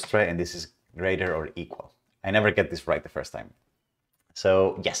the first try, and this is greater or equal. I never get this right the first time.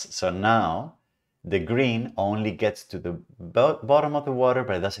 So yes, so now the green only gets to the bottom of the water,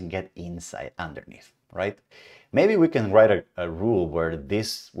 but it doesn't get inside underneath, right? Maybe we can write a rule where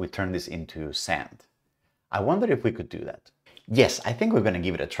we turn this into sand. I wonder if we could do that. Yes, I think we're going to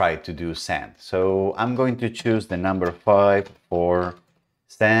give it a try to do sand. So I'm going to choose the number 5 for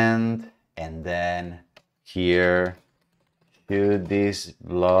sand, and then here, should this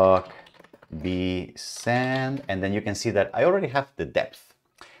block be sand? And then you can see that I already have the depth.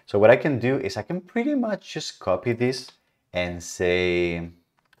 So what I can do is I can pretty much just copy this and say,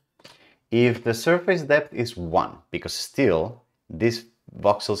 if the surface depth is 1, because still these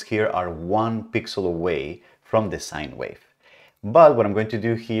voxels here are 1 pixel away from the sine wave. But what I'm going to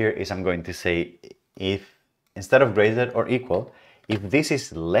do here is I'm going to say, if instead of greater or equal, if this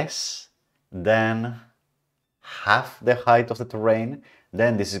is less than half the height of the terrain,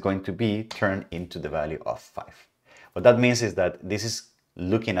 then this is going to be turned into the value of 5. What that means is that this is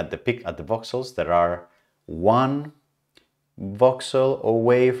looking at the voxels that are 1 voxel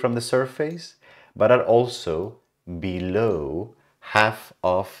away from the surface, but are also below half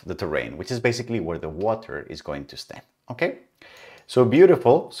of the terrain, which is basically where the water is going to stand. Okay, so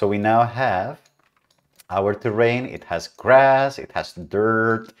beautiful. So we now have our terrain. It has grass, it has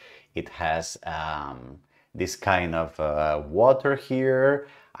dirt, it has this kind of water here.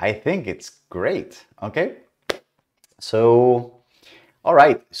 I think it's great. Okay, so all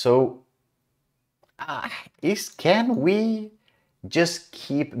right, so can we just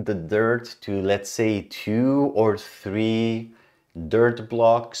keep the dirt to, let's say, 2 or 3 dirt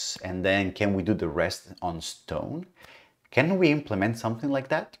blocks, and then can we do the rest on stone? Can we implement something like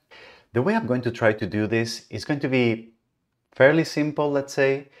that? The way I'm going to try to do this is going to be fairly simple, let's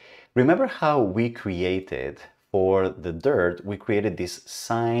say. Remember how we created for the dirt, we created this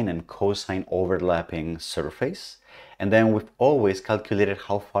sine and cosine overlapping surface. And then we've always calculated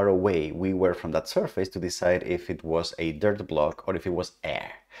how far away we were from that surface to decide if it was a dirt block or if it was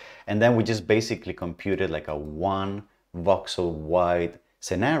air. And then we just basically computed like a 1 voxel wide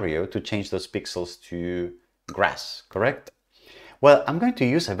scenario to change those pixels to grass, correct? Well, I'm going to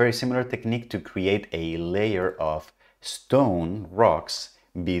use a very similar technique to create a layer of stone rocks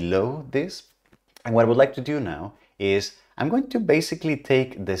below this. And what I would like to do now is I'm going to basically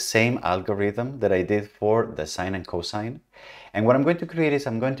take the same algorithm that I did for the sine and cosine. And what I'm going to create is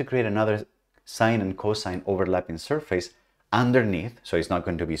I'm going to create another sine and cosine overlapping surface underneath, so it's not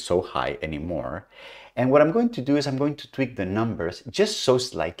going to be so high anymore. And what I'm going to do is I'm going to tweak the numbers just so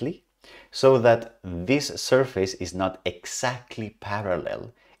slightly so that this surface is not exactly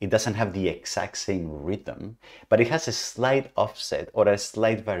parallel. It doesn't have the exact same rhythm, but it has a slight offset or a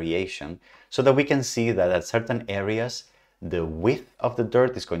slight variation so that we can see that at certain areas the width of the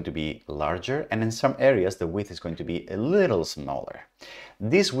dirt is going to be larger, and in some areas the width is going to be a little smaller.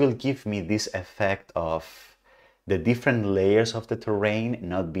 This will give me this effect of the different layers of the terrain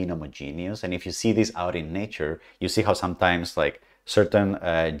not being homogeneous. And if you see this out in nature, you see how sometimes like certain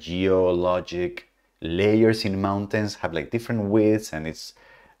geologic layers in mountains have like different widths, and it's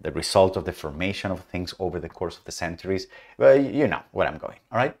the result of the formation of things over the course of the centuries. Well, you know where I'm going,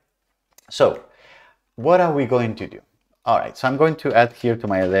 all right? So what are we going to do? All right, so I'm going to add here to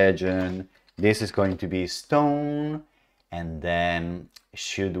my legend, this is going to be stone, and then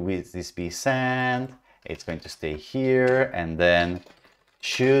should this be sand? It's going to stay here, and then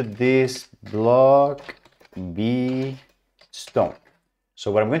should this block be stone? So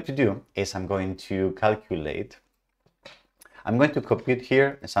what I'm going to do is I'm going to calculate, I'm going to compute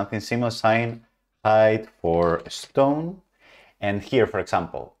here something similar, sine height for stone, and here, for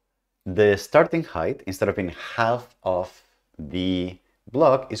example, the starting height, instead of being half of the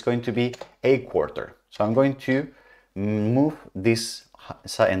block, is going to be a quarter. So I'm going to move this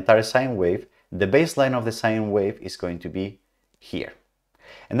entire sine wave. The baseline of the sine wave is going to be here.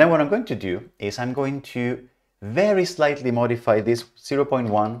 And then what I'm going to do is I'm going to very slightly modify this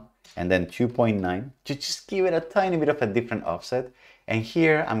 0.1 and then 2.9 to just give it a tiny bit of a different offset. And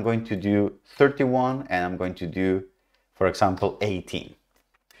here I'm going to do 31 and I'm going to do, for example, 18.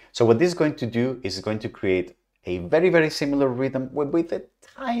 So what this is going to do is going to create a very, very similar rhythm with a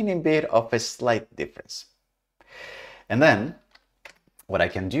tiny bit of a slight difference. And then what I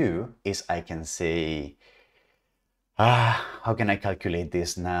can do is I can say, how can I calculate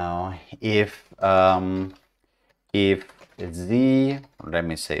this now? If let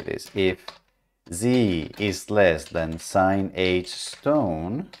me say this, if z is less than sine h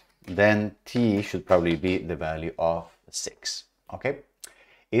stone, then t should probably be the value of 6. Okay,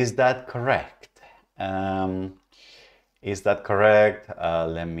 is that correct? Is that correct?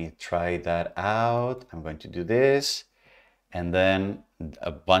 Let me try that out. I'm going to do this, and then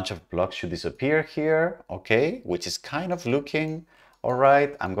a bunch of blocks should disappear here, okay, which is kind of looking all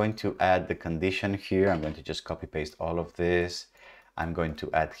right. I'm going to add the condition here. I'm going to just copy paste all of this. I'm going to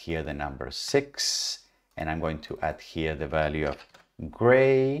add here the number 6, and I'm going to add here the value of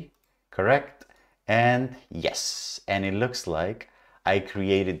gray, correct? And yes, and it looks like I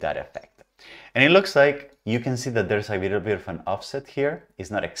created that effect. And it looks like you can see that there's a little bit of an offset here.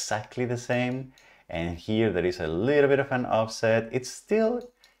 It's not exactly the same. And here there is a little bit of an offset. It's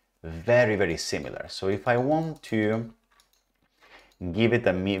still very, very similar. So if I want to give it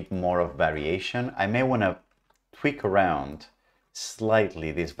a bit more of variation, I may want to tweak around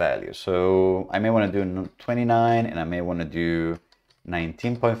slightly this value. So I may want to do 29 and I may want to do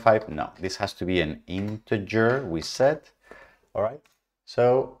 19.5. No, this has to be an integer we set. All right.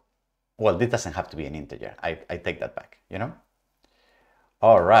 So, well, this doesn't have to be an integer. I take that back, you know?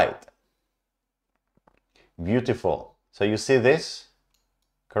 All right. Beautiful. So you see this,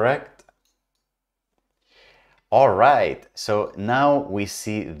 correct? All right. So now we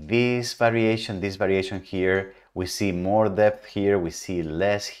see this variation here. We see more depth here. We see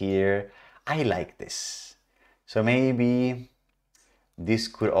less here. I like this. So maybe this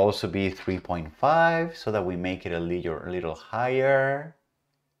could also be 3.5 so that we make it a little higher.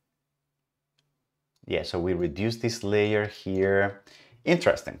 Yeah, so we reduce this layer here.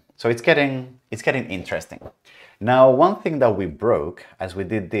 Interesting. So it's getting interesting. Now, one thing that we broke as we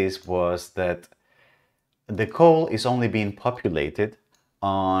did this was that the coal is only being populated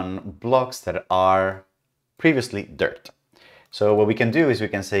on blocks that are previously dirt. So what we can do is we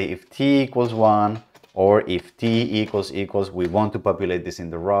can say if t equals 1 or if t equals, we want to populate this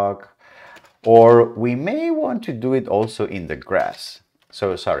in the rock, or we may want to do it also in the grass.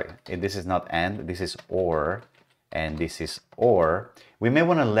 So sorry, this is not and, this is or, and this is or. We may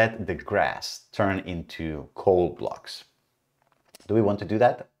want to let the grass turn into coal blocks. Do we want to do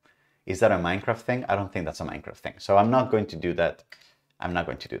that? Is that a Minecraft thing? I don't think that's a Minecraft thing. So I'm not going to do that. I'm not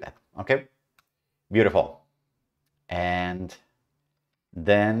going to do that. Okay? Beautiful. And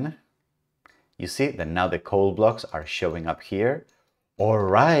then you see that now the coal blocks are showing up here. All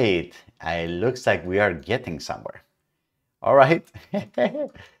right. It looks like we are getting somewhere. All right.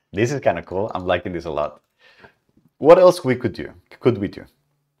 This is kind of cool. I'm liking this a lot. What else could we do?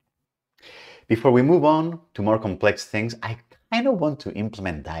 Before we move on to more complex things, I kind of want to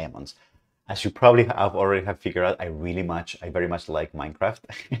implement diamonds. As you probably already have figured out, I very much like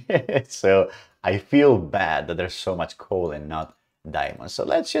Minecraft. So I feel bad that there's so much coal and not diamonds. So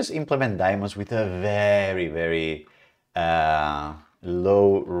let's just implement diamonds with a very, very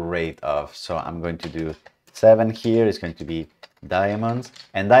low rate of. So I'm going to do 7 here. It's going to be diamonds,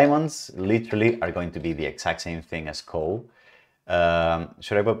 and diamonds literally are going to be the exact same thing as coal.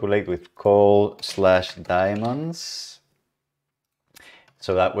 Should I populate with coal / diamonds?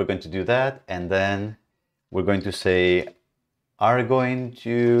 So that we're going to do that, and then we're going to say are going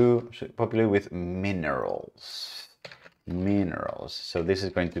to populate with minerals. So this is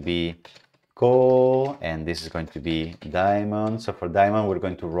going to be coal, and this is going to be diamond. So for diamond, we're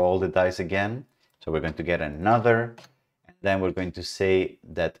going to roll the dice again. So we're going to get another, and then we're going to say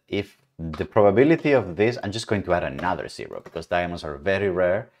that if the probability of this, I'm just going to add another 0 because diamonds are very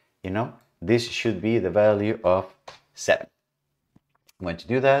rare, you know, this should be the value of 7. I'm going to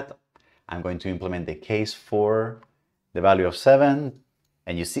do that. I'm going to implement the case for the value of 7,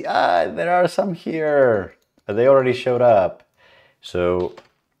 and you see, there are some here, but they already showed up. So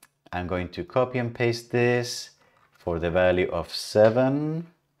I'm going to copy and paste this for the value of 7.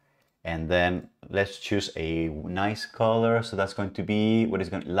 And then let's choose a nice color. So that's going to be,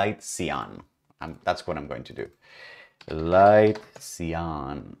 light cyan. That's what I'm going to do. Light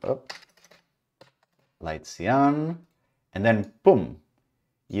cyan. Oh. Light cyan. And then boom.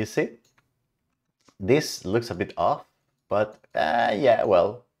 You see? This looks a bit off, but yeah,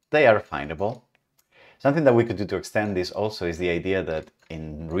 well, they are findable. Something that we could do to extend this also is the idea that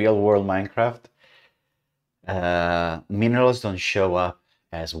in real world Minecraft, minerals don't show up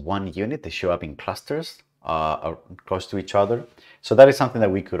as one unit, they show up in clusters or close to each other. So that is something that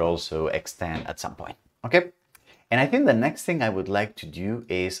we could also extend at some point. Okay. And I think the next thing I would like to do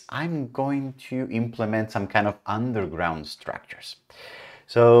is I'm going to implement some kind of underground structures.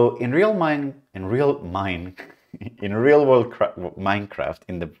 So in real in real world Minecraft,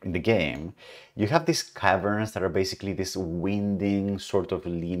 in the game, you have these caverns that are basically this winding sort of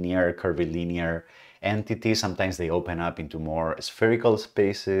linear, curvilinear entities. Sometimes they open up into more spherical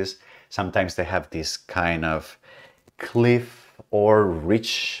spaces. Sometimes they have this kind of cliff or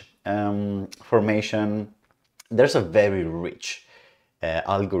ridge formation. There's a very rich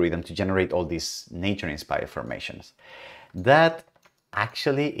algorithm to generate all these nature-inspired formations. That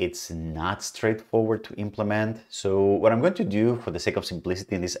actually, it's not straightforward to implement. So what I'm going to do for the sake of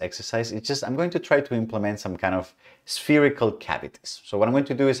simplicity in this exercise is just I'm going to try to implement some kind of spherical cavities. So what I'm going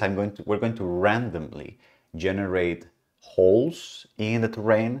to do is we're going to randomly generate holes in the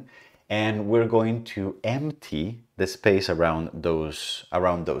terrain, and we're going to empty the space around those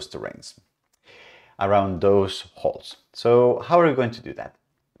terrains, around those holes. So how are we going to do that?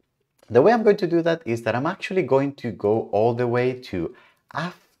 The way I'm going to do that is that I'm actually going to go all the way to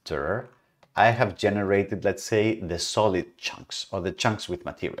after I have generated, let's say, the solid chunks or the chunks with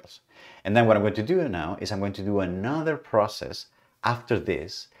materials. And then what I'm going to do now is I'm going to do another process after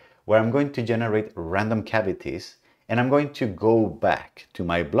this where I'm going to generate random cavities, and I'm going to go back to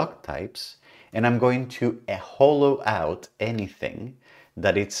my block types, and I'm going to hollow out anything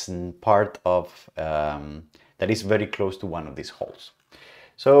that it's part of, that is very close to one of these holes.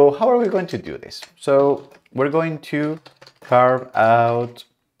 So how are we going to do this? So we're going to carve out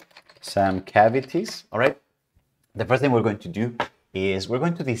some cavities, all right? The first thing we're going to do is we're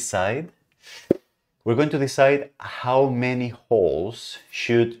going to decide how many holes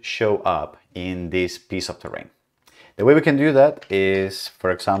should show up in this piece of terrain. The way we can do that is,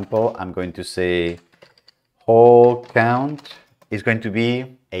 for example, I'm going to say hole count is going to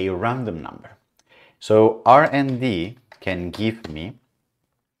be a random number. So RND can give me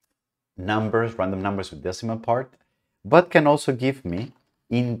numbers, random numbers with decimal part, but can also give me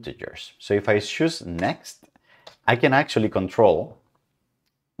integers. So if I choose next, I can actually control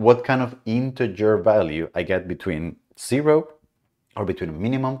what kind of integer value I get between 0 or between a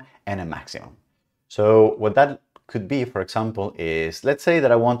minimum and a maximum. So what that could be, for example, is let's say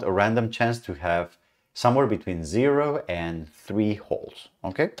that I want a random chance to have somewhere between 0 and 3 holes,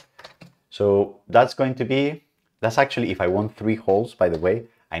 okay? So that's actually, if I want 3 holes, by the way,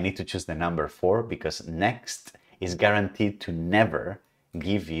 I need to choose the number 4, because next is guaranteed to never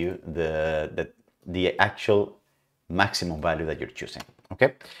give you the actual maximum value that you're choosing,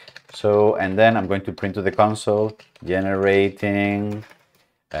 okay? So, and then I'm going to print to the console, generating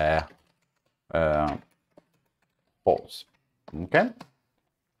holes, okay?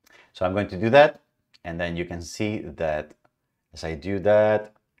 So I'm going to do that, and then you can see that as I do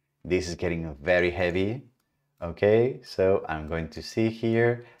that, this is getting very heavy. Okay, so I'm going to see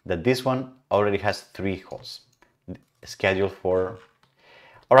here that this one already has 3 holes scheduled for.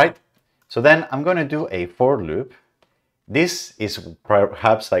 All right, so then I'm going to do a for loop. This is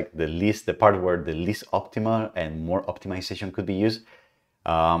perhaps like the part where the least optimal and more optimization could be used.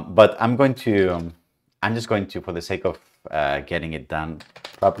 But I'm just going to, for the sake of getting it done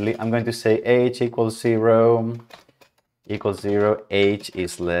properly, I'm going to say h equals 0, h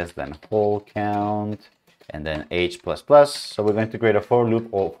is less than hole count, and then h plus plus. So we're going to create a for loop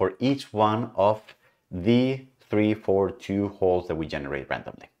for each one of the 3, 4, 2 holes that we generate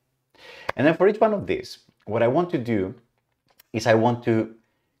randomly. And then for each one of these, what I want to do is I want to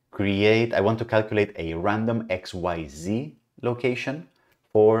calculate a random XYZ location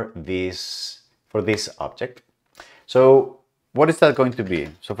for this object. So what is that going to be?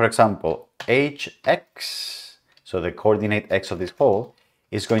 So for example, hx, so the coordinate x of this hole,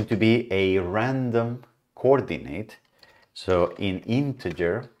 is going to be a random coordinate. So in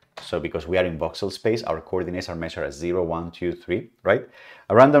integer, so because we are in voxel space, our coordinates are measured as 0, 1, 2, 3, right?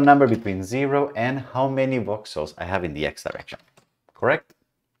 A random number between 0 and how many voxels I have in the x direction, correct?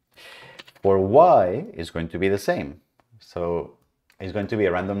 For y is going to be the same. So it's going to be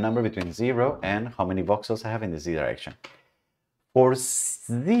a random number between 0 and how many voxels I have in the z direction. For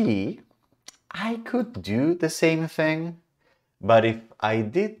z, I could do the same thing, but if I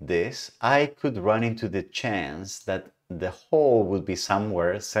did this, I could run into the chance that the hole would be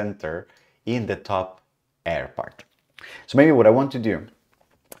somewhere center in the top air part. So maybe what I want to do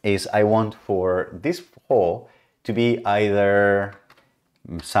is I want for this hole to be either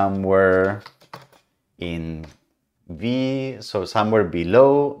somewhere in V, so somewhere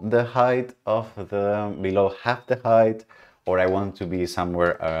below the height of below half the height, or I want to be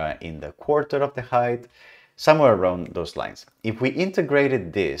somewhere in the quarter of the height, somewhere around those lines. If we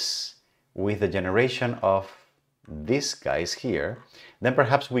integrated this with the generation of these guys here, then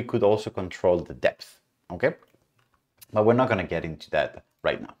perhaps we could also control the depth, okay? But we're not going to get into that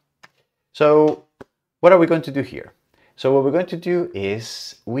right now. So what are we going to do here? So what we're going to do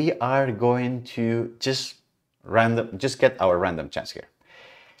is we are going to just get our random chance here.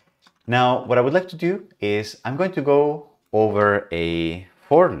 Now, what I would like to do is I'm going to go over a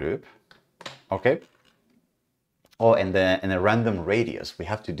for loop, okay? Oh, and a random radius. We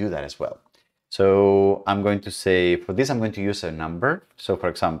have to do that as well. So I'm going to say, for this, I'm going to use a number. So for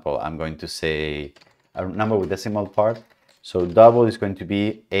example, I'm going to say a number with decimal part. So double is going to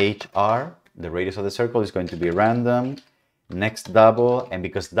be HR. The radius of the circle is going to be random. Next double, and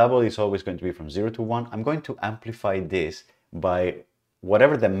because double is always going to be from 0 to 1, I'm going to amplify this by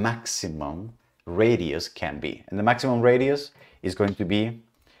whatever the maximum radius can be. And the maximum radius is going to be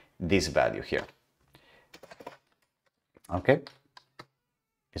this value here. Okay?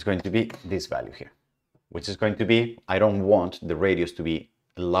 It's going to be this value here, which is going to be, I don't want the radius to be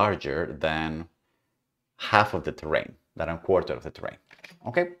larger than half of the terrain, than a quarter of the terrain.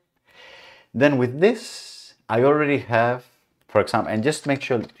 Okay? Then with this, I already have, for example, and just make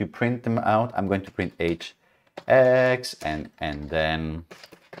sure to print them out. I'm going to print hx and then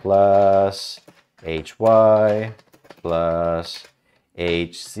plus hy plus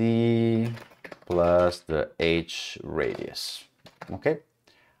hz plus the h radius. Okay,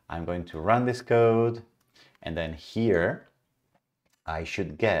 I'm going to run this code, and then here I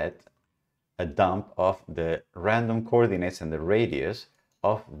should get a dump of the random coordinates and the radius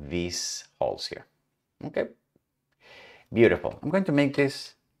of these holes here. Okay. Beautiful. I'm going to make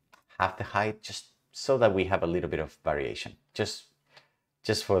this half the height just so that we have a little bit of variation. Just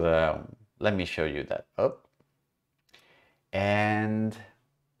for the, let me show you that up. And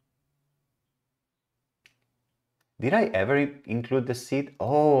did I ever include the seed?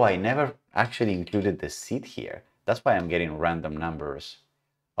 Oh, I never actually included the seed here. That's why I'm getting random numbers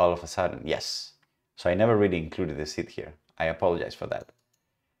all of a sudden. Yes. So I never really included the seed here. I apologize for that.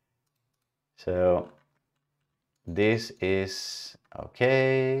 So this is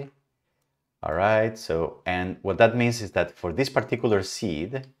okay. All right. So, and what that means is that for this particular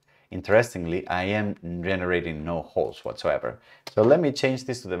seed, interestingly, I am generating no holes whatsoever. So let me change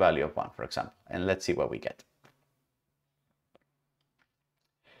this to the value of 1, for example, and let's see what we get.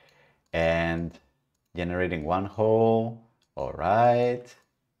 And generating 1 hole. All right.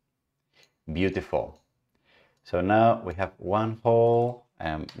 Beautiful. So now we have 1 hole.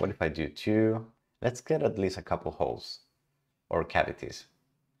 What if I do 2? Let's get at least a couple holes or cavities.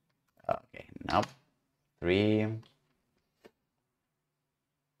 Okay, now 3.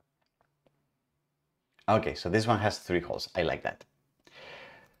 Okay, so this one has 3 holes. I like that.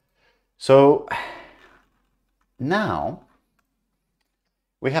 So now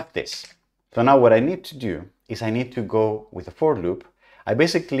we have this. So now what I need to do is I need to go with a for loop. I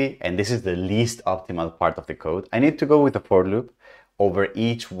basically, and this is the least optimal part of the code, I need to go with a for loop over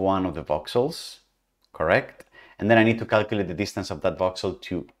each one of the voxels, correct? And then I need to calculate the distance of that voxel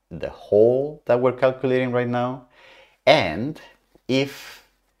to the hole that we're calculating right now. And if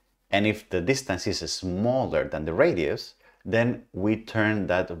the distance is smaller than the radius, then we turn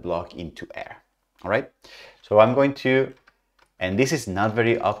that block into air. All right. So I'm going to, and this is not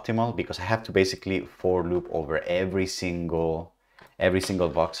very optimal because I have to basically for loop over every single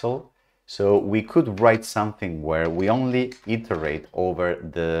voxel. So we could write something where we only iterate over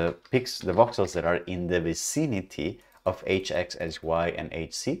the voxels that are in the vicinity of hx, hy, and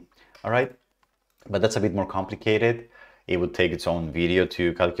hc. All right, but that's a bit more complicated. It would take its own video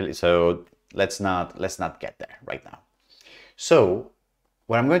to calculate. So let's not get there right now. So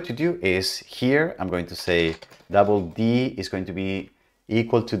what I'm going to do is here I'm going to say double D is going to be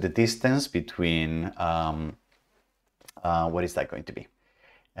equal to the distance between what is that going to be?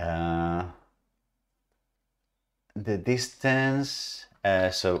 The distance,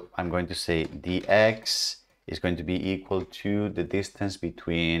 so I'm going to say dx is going to be equal to the distance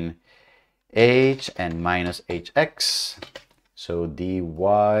between h and minus hx. So dy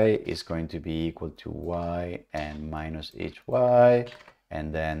is going to be equal to y and minus hy,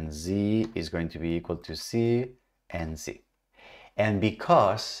 and then z is going to be equal to c and z. And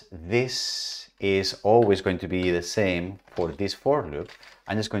because this is always going to be the same for this for loop,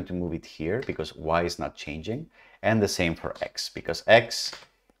 I'm just going to move it here because y is not changing, and the same for x, because x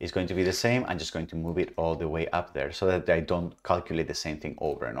is going to be the same. I'm just going to move it all the way up there so that I don't calculate the same thing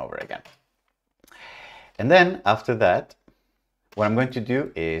over and over again. And then after that, what I'm going to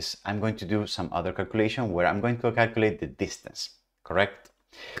do is I'm going to do some other calculation where I'm going to calculate the distance, correct?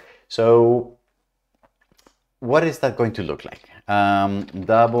 So what is that going to look like?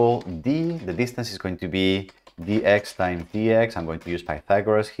 Double D, the distance is going to be dx times dx. I'm going to use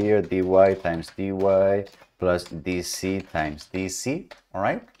Pythagoras here, dy times dy plus dc times dc, all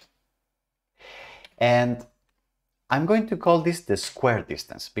right? And I'm going to call this the square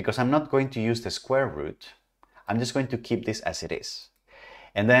distance because I'm not going to use the square root. I'm just going to keep this as it is.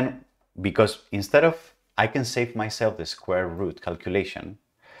 And then, because instead of, I can save myself the square root calculation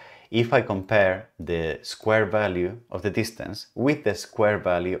if I compare the square value of the distance with the square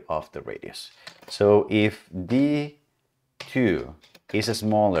value of the radius. So if d2 is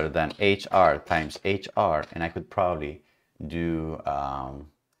smaller than hr times hr, and I could probably do,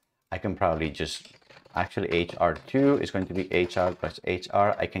 I can probably just, actually hr2 is going to be hr plus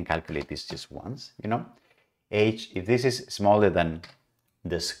hr. I can calculate this just once, you know. If this is smaller than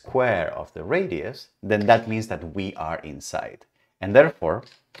the square of the radius, then that means that we are inside. And therefore,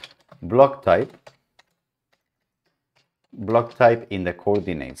 block type in the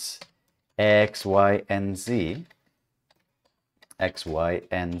coordinates x, y, and z,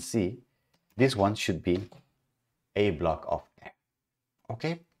 this one should be a block of air.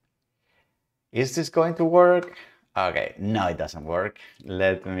 Okay? Is this going to work? Okay, no, it doesn't work.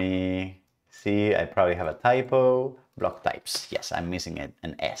 Let me see, I probably have a typo. Block types, yes, I'm missing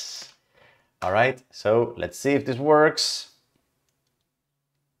an S. All right, so let's see if this works.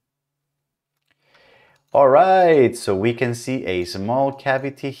 All right, so we can see a small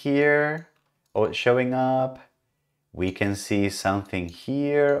cavity here showing up. We can see something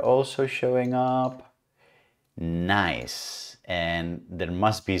here also showing up. Nice. And there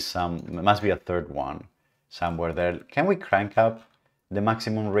must be a third one somewhere there. Can we crank up the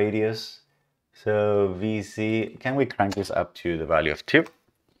maximum radius? So VC, can we crank this up to the value of 2?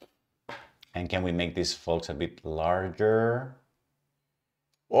 And can we make these folks a bit larger?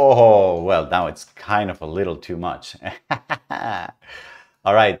 Oh, well, now it's kind of a little too much.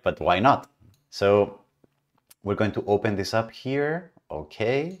 All right, but why not? So we're going to open this up here.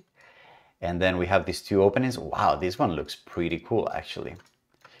 Okay. And then we have these two openings. Wow, this one looks pretty cool, actually.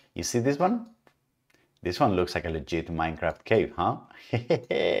 You see this one? This one looks like a legit Minecraft cave, huh?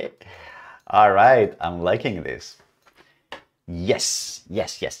 All right, I'm liking this. Yes,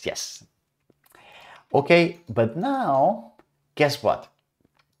 yes, yes, yes. Okay, but now, guess what?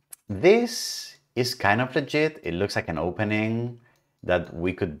 This is kind of legit. It looks like an opening that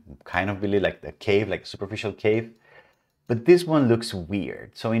we could kind of believe like a cave, like a superficial cave. But this one looks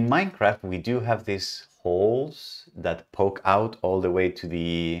weird. So in Minecraft, we do have these holes that poke out all the way to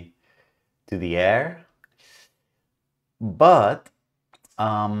the air. But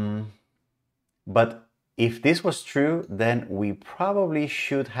if this was true, then we probably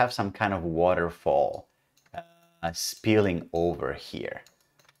should have some kind of waterfall spilling over here,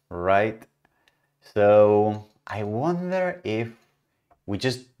 right? So I wonder if we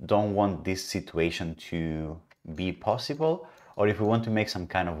just don't want this situation to be possible, or if we want to make some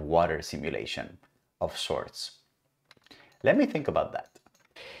kind of water simulation of sorts. Let me think about that.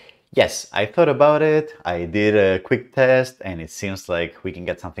 Yes, I thought about it. I did a quick test and it seems like we can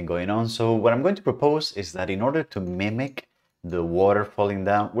get something going on. So what I'm going to propose is that in order to mimic the water falling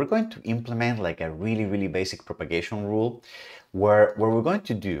down, we're going to implement like a really, really basic propagation rule where what we're going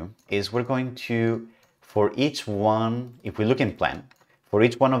to do is we're going to, for each one, if we look in plan, for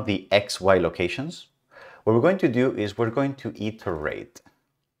each one of the XY locations, what we're going to do is we're going to iterate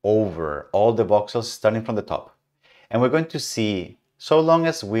over all the voxels starting from the top. And we're going to see, so long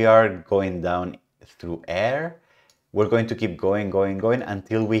as we are going down through air, we're going to keep going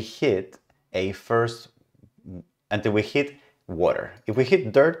until we hit water. If we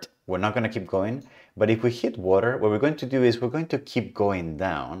hit dirt, we're not going to keep going. But if we hit water, what we're going to do is we're going to keep going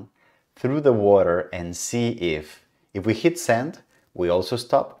down through the water and see if we hit sand, we also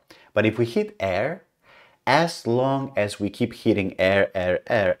stop. But if we hit air, as long as we keep hitting air,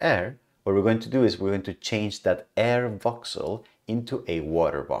 what we're going to do is we're going to change that air voxel into a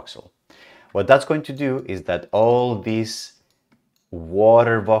water voxel. What that's going to do is that all these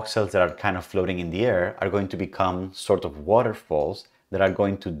water voxels that are kind of floating in the air are going to become sort of waterfalls that are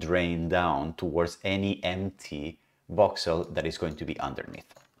going to drain down towards any empty voxel that is going to be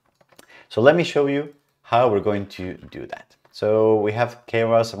underneath. So let me show you how we're going to do that. So we have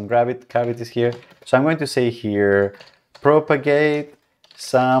some cavities here. So I'm going to say here, propagate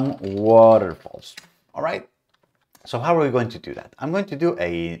some waterfalls. All right. So how are we going to do that? I'm going to do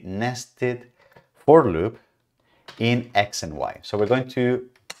a nested for loop in X and Y. So we're going to,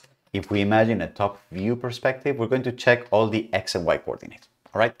 if we imagine a top view perspective, we're going to check all the X and Y coordinates.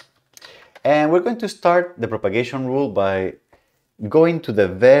 All right. And we're going to start the propagation rule by going to the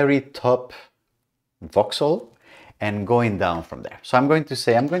very top voxel and going down from there. So I'm going to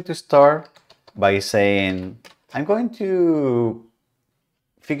start by saying, I'm going to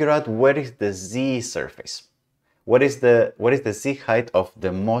figure out where is the Z surface. What is the Z height of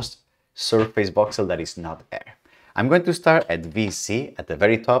the most surface voxel that is not air. I'm going to start at VC at the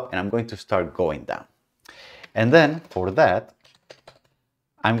very top, and I'm going to start going down. And then for that,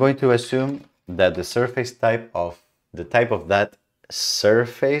 I'm going to assume that the surface type of that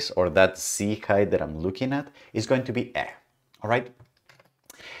surface or that Z height that I'm looking at is going to be air. All right.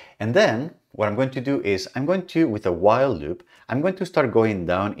 And then what I'm going to do is with a while loop, I'm going to start going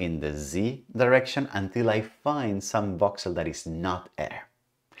down in the Z direction until I find some voxel that is not air.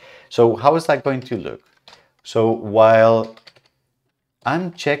 So how is that going to look? So while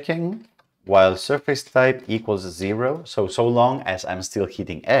I'm checking, while surface type equals 0, so long as I'm still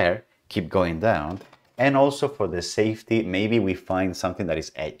hitting air, keep going down. And also for the safety, maybe we find something that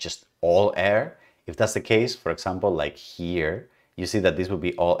is just all air. If that's the case, for example, like here, you see that this would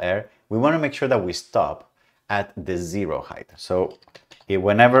be all air. We want to make sure that we stop at the 0 height. So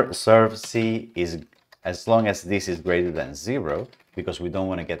whenever surf C is, as long as this is greater than 0, because we don't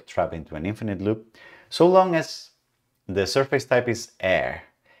want to get trapped into an infinite loop, so long as the surface type is air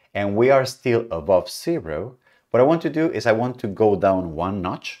and we are still above 0, what I want to do is I want to go down one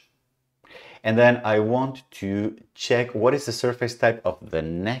notch, and then I want to check what is the surface type of the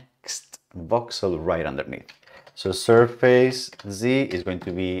next voxel right underneath. So surface Z is going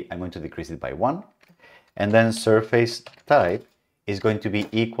to be, I'm going to decrease it by 1, and then surface type is going to be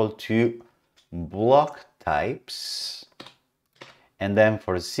equal to block types, and then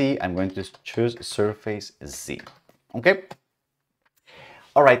for Z, I'm going to choose surface Z. Okay?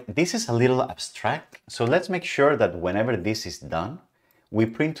 All right, this is a little abstract, so let's make sure that whenever this is done, we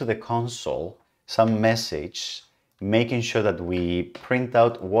print to the console some message, making sure that we print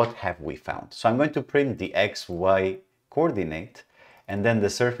out what have we found. So I'm going to print the X, Y coordinate, and then the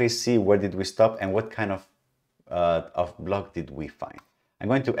surface C, where did we stop, and what kind of block did we find. I'm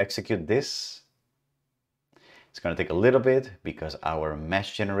going to execute this. It's going to take a little bit because our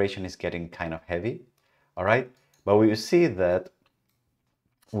mesh generation is getting kind of heavy. All right, but we see that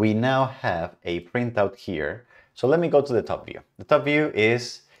we now have a printout here. So let me go to the top view. The top view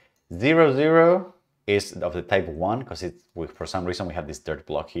is 0, 0 is of the type 1 because for some reason we have this dirt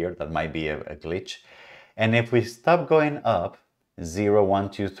block here. That might be a glitch. And if we stop going up 0, 1,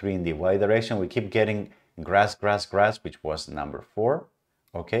 2, 3 in the Y direction, we keep getting grass, grass, grass, which was number 4.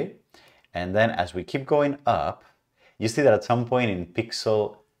 Okay. And then as we keep going up, you see that at some point in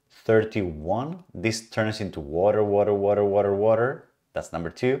pixel 31, this turns into water, water, water, water, water. That's number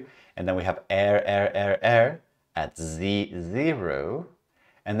 2. And then we have air, air, air, air at Z0.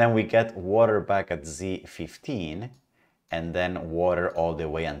 And then we get water back at Z15. And then water all the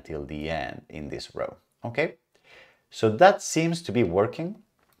way until the end in this row. Okay? So that seems to be working.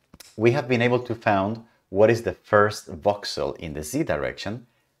 We have been able to find what is the first voxel in the Z direction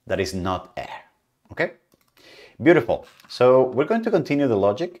that is not air. Okay? Beautiful. So we're going to continue the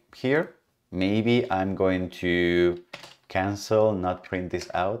logic here. Maybe I'm going to cancel, not print this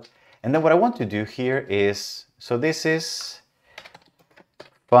out. And then what I want to do here is, so this is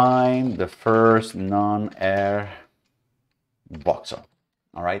find the first non-air voxel.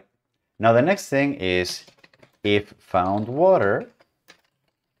 All right. Now the next thing is if found water,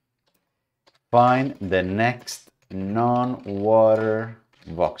 find the next non-water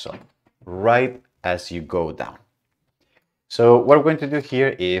voxel right as you go down. So what we're going to do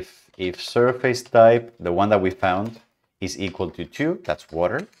here, if surface type, the one that we found, is equal to 2, that's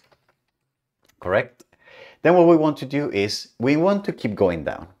water, correct? Then what we want to do is we want to keep going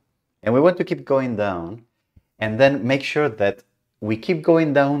down. And we want to keep going down and then make sure that we keep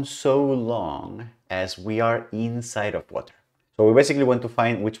going down so long as we are inside of water. So we basically want to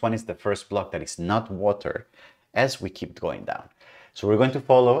find which one is the first block that is not water as we keep going down. So we're going to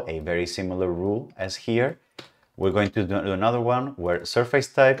follow a very similar rule as here. We're going to do another one where surface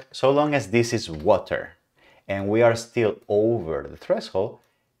type, so long as this is water and we are still over the threshold,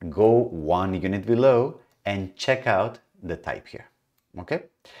 go 1 unit below and check out the type here. Okay?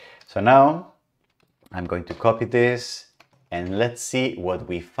 So now I'm going to copy this and let's see what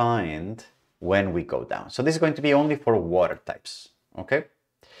we find when we go down. So this is going to be only for water types. Okay?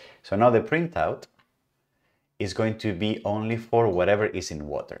 So now the printout is going to be only for whatever is in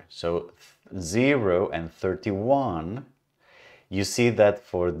water. So 0 and 31, you see that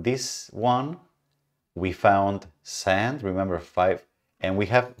for this one, we found sand, remember 5, and we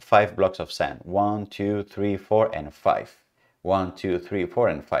have 5 blocks of sand. 1, 2, 3, 4, and 5. 1, 2, 3, 4,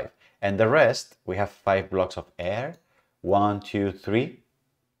 and 5. And the rest, we have 5 blocks of air. 1, 2, 3,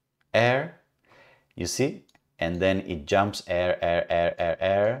 air, you see? And then it jumps air, air, air, air,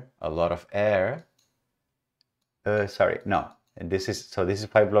 air, a lot of air. And this is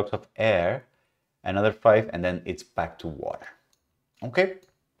 5 blocks of air, another 5, and then it's back to water. Okay?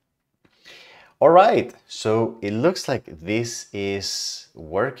 All right, so it looks like this is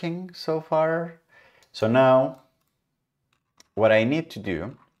working so far. So now what I need to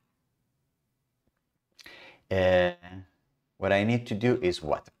do, is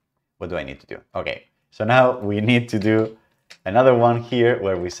what? What do I need to do? Okay, so now we need to do another one here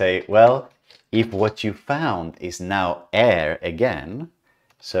where we say, well, if what you found is now air again,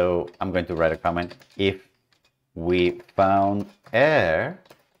 so I'm going to write a comment, if we found air,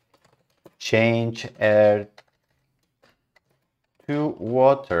 change air to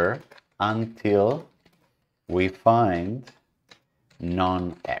water until we find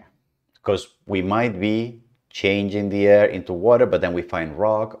non-air. Because we might be changing the air into water, but then we find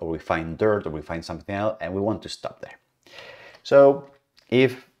rock or we find dirt or we find something else and we want to stop there. So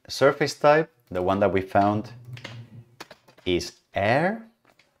if surface type, the one that we found, is air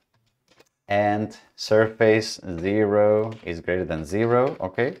and surface 0 is greater than 0,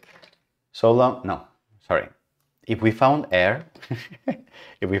 okay? So long, no, sorry. If we found air,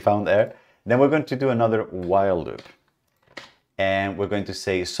 if we found air, then we're going to do another while loop. And we're going to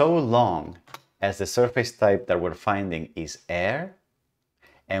say so long as the surface type that we're finding is air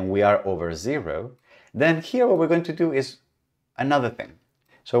and we are over 0, then here what we're going to do is another thing.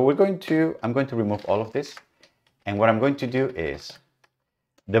 So I'm going to remove all of this, and what I'm going to do is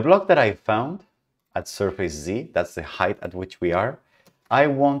the block that I found at surface Z, that's the height at which we are, I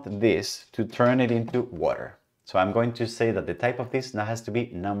want this to turn it into water. So I'm going to say that the type of this now has to be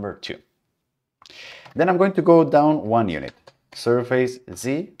number 2. Then I'm going to go down 1 unit, surface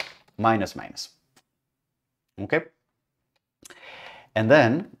Z minus minus. Okay? And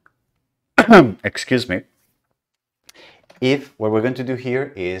then, excuse me, if what we're going to do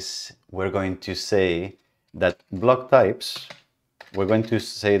here is we're going to say that block types, we're going to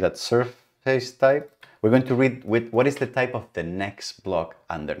say that surface type, we're going to read with what is the type of the next block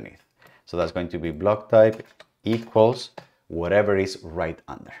underneath. So that's going to be block type equals whatever is right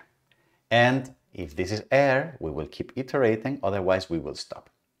under. And if this is air, we will keep iterating, otherwise we will stop.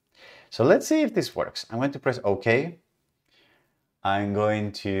 So let's see if this works. I'm going to press OK. I'm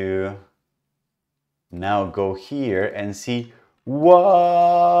going to now go here and see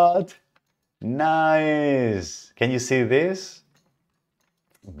what? Nice! Can you see this?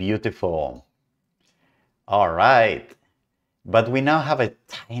 Beautiful. All right. But we now have a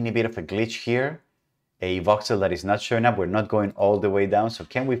tiny bit of a glitch here. A voxel that is not showing up. We're not going all the way down. So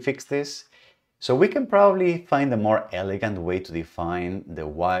can we fix this? So we can probably find a more elegant way to define the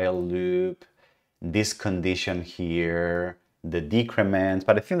while loop, this condition here, the decrements.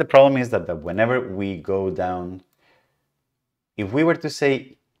 But I think the problem is that whenever we go down, if we were to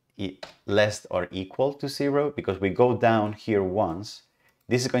say less or equal to 0, because we go down here once,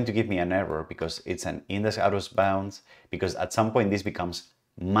 this is going to give me an error because it's an index out of bounds, because at some point this becomes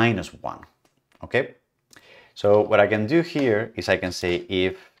 -1, okay? So what I can do here is I can say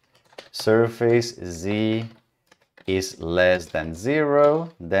if surface Z is less than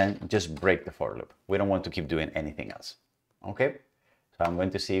 0, then just break the for loop. We don't want to keep doing anything else, okay? So I'm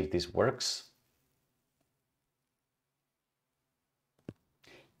going to see if this works.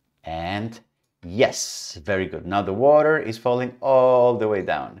 And yes, very good. Now the water is falling all the way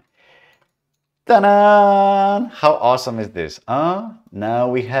down. Ta-da! How awesome is this? Now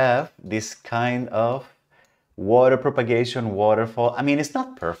we have this kind of water propagation waterfall. I mean, it's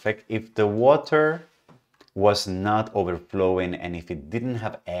not perfect. If the water was not overflowing and if it didn't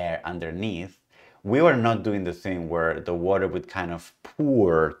have air underneath, we were not doing the thing where the water would kind of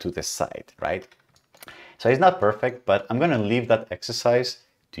pour to the side, right? So it's not perfect, but I'm going to leave that exercise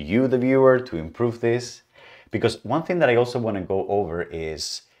to you, the viewer, to improve this. Because one thing that I also want to go over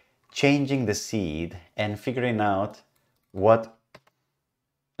is changing the seed and figuring out what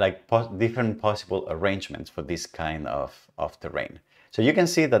different possible arrangements for this kind of terrain. So you can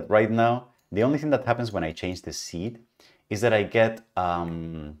see that right now, the only thing that happens when I change the seed is that I get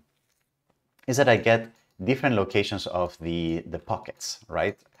different locations of the pockets,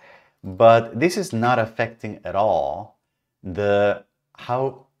 right? But this is not affecting at all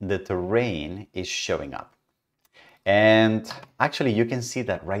how the terrain is showing up. And actually you can see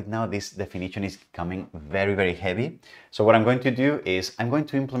that right now this definition is becoming very, very heavy. So what I'm going to do is I'm going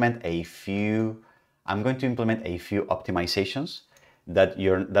to implement a few optimizations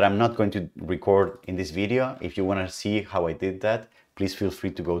that I'm not going to record in this video. If you want to see how I did that, please feel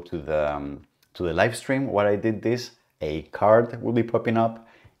free to go to the live stream where I did this. A card will be popping up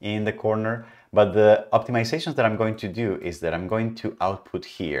in the corner. But the optimizations that I'm going to do is that I'm going to output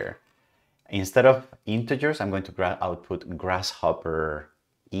here, instead of integers, I'm going to output grasshopper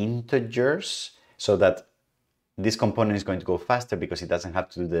integers, so that this component is going to go faster because it doesn't have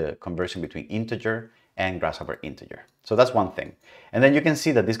to do the conversion between integer and grasshopper integer. So that's one thing. And then you can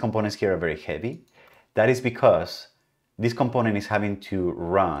see that these components here are very heavy. That is because this component is having to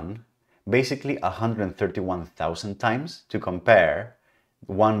run basically 131,000 times to compare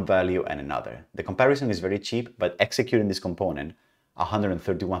one value and another. The comparison is very cheap, but executing this component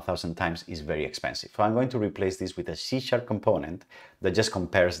 131,000 times is very expensive. So I'm going to replace this with a C# component that just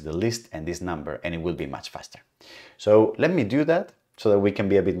compares the list and this number, and it will be much faster. So let me do that so that we can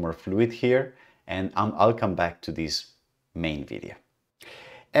be a bit more fluid here, and I'll come back to this main video.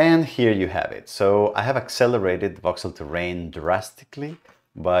 And here you have it. So I have accelerated Voxel terrain drastically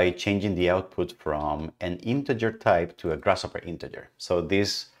by changing the output from an integer type to a grasshopper integer. So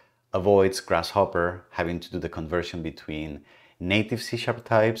this avoids grasshopper having to do the conversion between native C#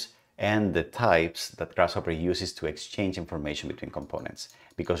 types and the types that grasshopper uses to exchange information between components.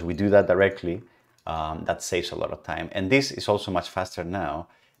 Because we do that directly, that saves a lot of time. And this is also much faster now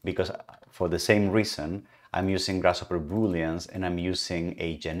because for the same reason, I'm using grasshopper booleans and I'm using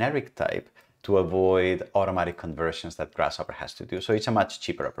a generic type to avoid automatic conversions that grasshopper has to do. So it's a much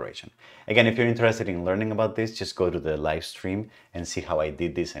cheaper operation. Again, if you're interested in learning about this, just go to the live stream and see how I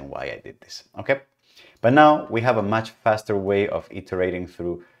did this and why I did this, okay? But now we have a much faster way of iterating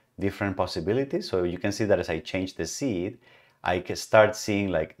through different possibilities. So you can see that as I change the seed, I can start seeing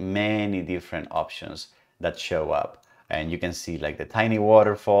like many different options that show up. And you can see like the tiny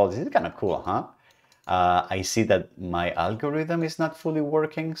waterfall. This is kind of cool, huh? I see that my algorithm is not fully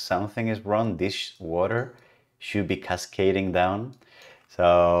working. Something is wrong. This water should be cascading down.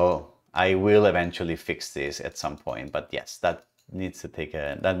 So I will eventually fix this at some point. But yes, that needs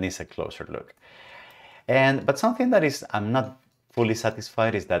a closer look. But something that I'm not fully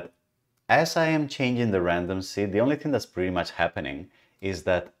satisfied is that as I am changing the random seed, the only thing that's pretty much happening is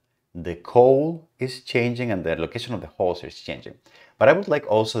that the coal is changing and the location of the holes is changing. But I would like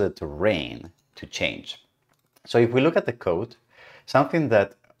also the terrain to change. So if we look at the code, something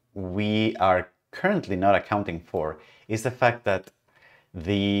that we are currently not accounting for is the fact that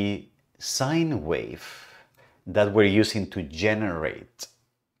the sine wave that we're using to generate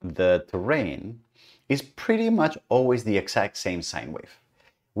the terrain is pretty much always the exact same sine wave.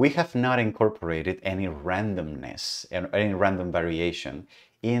 We have not incorporated any randomness and any random variation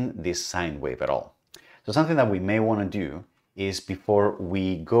in this sine wave at all. So something that we may want to do is before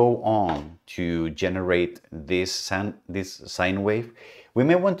we go on to generate this sine wave, we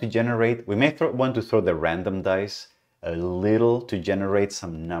may want to throw the random dice a little to generate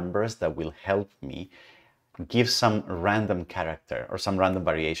some numbers that will help me give some random character or some random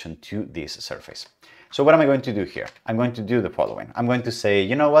variation to this surface. So what am I going to do here? I'm going to do the following. I'm going to say,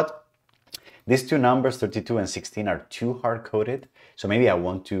 you know what? These two numbers, 32 and 16, are too hard-coded. So maybe I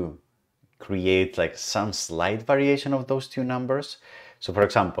want to create like some slight variation of those two numbers. So for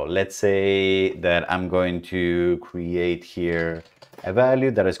example, let's say that I'm going to create here a value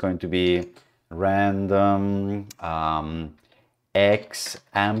that is going to be random x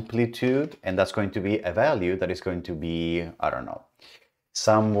amplitude, and that's going to be a value that is going to be, I don't know,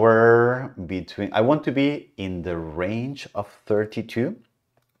 somewhere between, I want to be in the range of 32.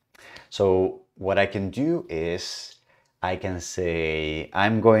 So what I can do is I can say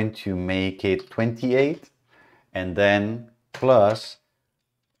I'm going to make it 28 and then plus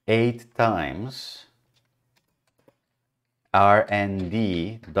 8 times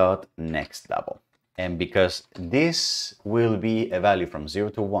rnd dot next double. And because this will be a value from 0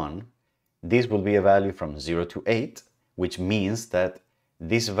 to 1, this will be a value from 0 to 8, which means that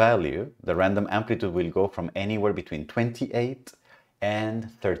this value, the random amplitude, will go from anywhere between 28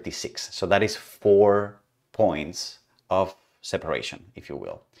 and 36. So that is 4 points of separation, if you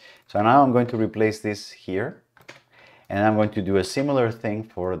will. So now I'm going to replace this here, and I'm going to do a similar thing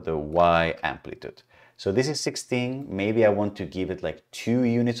for the y amplitude. So this is 16. Maybe I want to give it like 2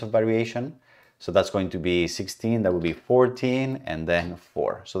 units of variation. So that's going to be 16, that will be 14, and then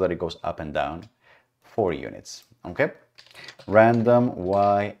 4, so that it goes up and down 4 units, okay? Random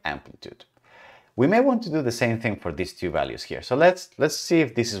y amplitude. We may want to do the same thing for these two values here. So let's see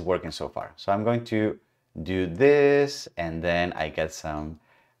if this is working so far. So I'm going to do this, and then I get some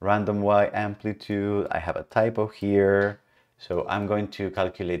random y amplitude. I have a typo here. So I'm going to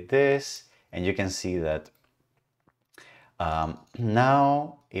calculate this, and you can see that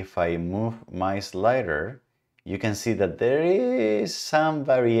now if I move my slider, you can see that there is some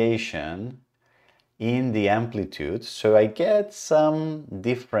variation in the amplitude. So I get some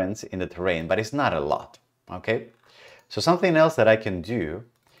difference in the terrain, but it's not a lot, okay? So something else that I can do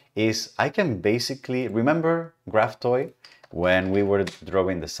is I can basically, remember Graphtoy when we were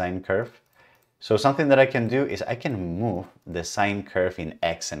drawing the sine curve? So something that I can do is I can move the sine curve in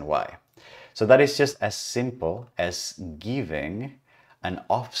X and Y. So that is just as simple as giving an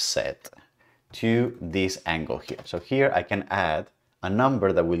offset to this angle here. So here I can add a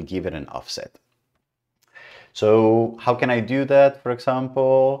number that will give it an offset. So how can I do that, for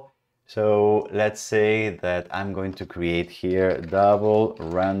example? So let's say that I'm going to create here double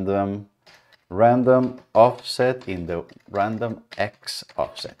random offset in the random X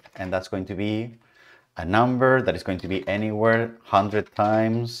offset. And that's going to be a number that is going to be anywhere 100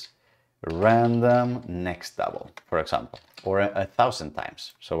 times random next double, for example, or 1,000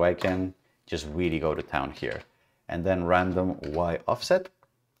 times. So I can just really go to town here. And then random Y offset.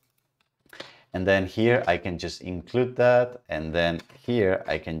 And then here I can just include that. And then here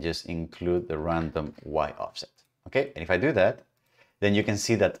I can just include the random Y offset. Okay, and if I do that, then you can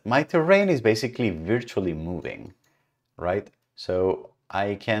see that my terrain is basically virtually moving, right? So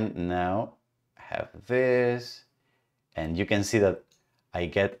I can now have this, and you can see that I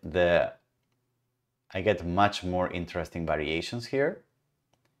get much more interesting variations here.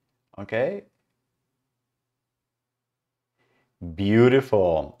 Okay.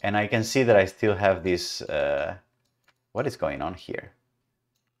 Beautiful. And I can see that I still have this, what is going on here?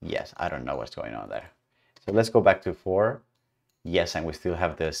 Yes, I don't know what's going on there. So let's go back to 4. Yes, and we still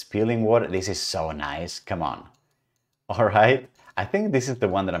have the spilling water. This is so nice. Come on. All right. I think this is the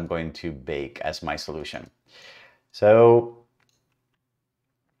one that I'm going to bake as my solution. So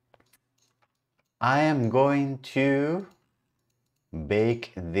I am going to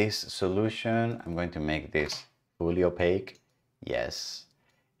bake this solution. I'm going to make this fully opaque. Yes.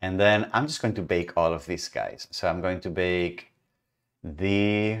 And then I'm just going to bake all of these guys. So I'm going to bake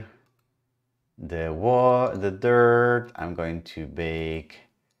the dirt. I'm going to bake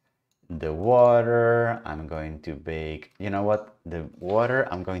the water. I'm going to bake, you know what? The water,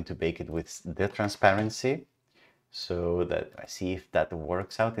 I'm going to bake it with the transparency so that I see if that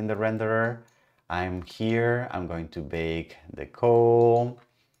works out in the renderer. I'm here. I'm going to bake the coal.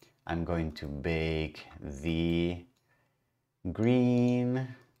 I'm going to bake the green,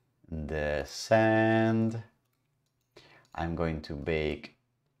 the sand. I'm going to bake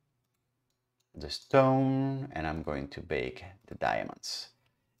the stone, and I'm going to bake the diamonds.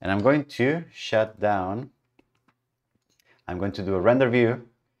 And I'm going to shut down. I'm going to do a render view.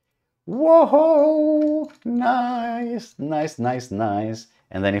 Whoa, nice, nice, nice, nice.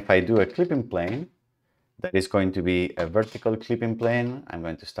 And then if I do a clipping plane, that is going to be a vertical clipping plane. I'm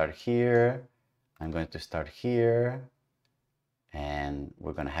going to start here. I'm going to start here. And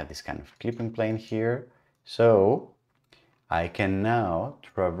we're going to have this kind of clipping plane here. So I can now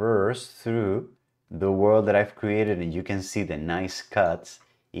traverse through the world that I've created, and you can see the nice cuts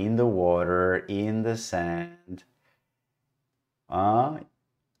in the water, in the sand. How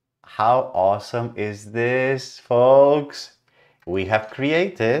awesome is this, folks? We have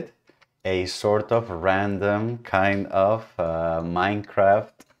created a sort of random kind of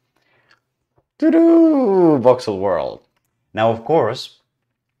Minecraft voxel world. Now, of course,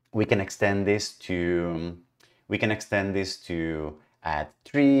 we can extend this to add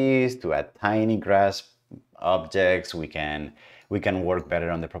trees, to add tiny grass objects. We can work better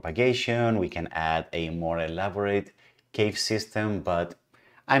on the propagation. We can add a more elaborate cave system, but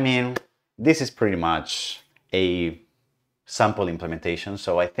I mean, this is pretty much a sample implementation,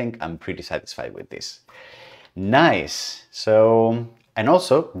 so I think I'm pretty satisfied with this. Nice. So, and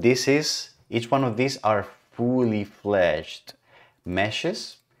also each one of these are fully fledged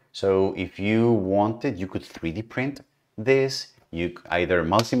meshes. So if you wanted, you could 3D print this. You either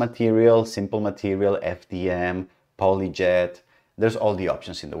multi-material, simple material, FDM, polyjet. There's all the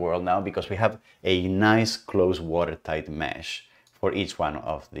options in the world now because we have a nice close watertight mesh for each one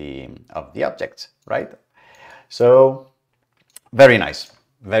of the objects, right? So very nice,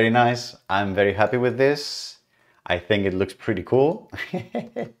 very nice. I'm very happy with this. I think it looks pretty cool.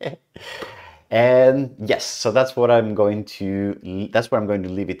 And yes, so that's what I'm going to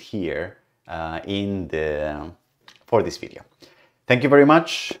leave it here for this video. Thank you very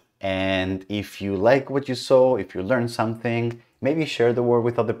much. And if you like what you saw, if you learned something, maybe share the word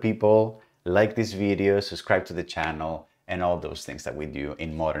with other people, like this video, subscribe to the channel, and all those things that we do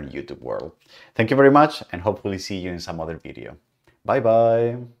in modern YouTube world. Thank you very much, and hopefully see you in some other video. Bye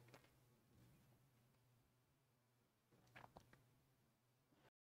bye.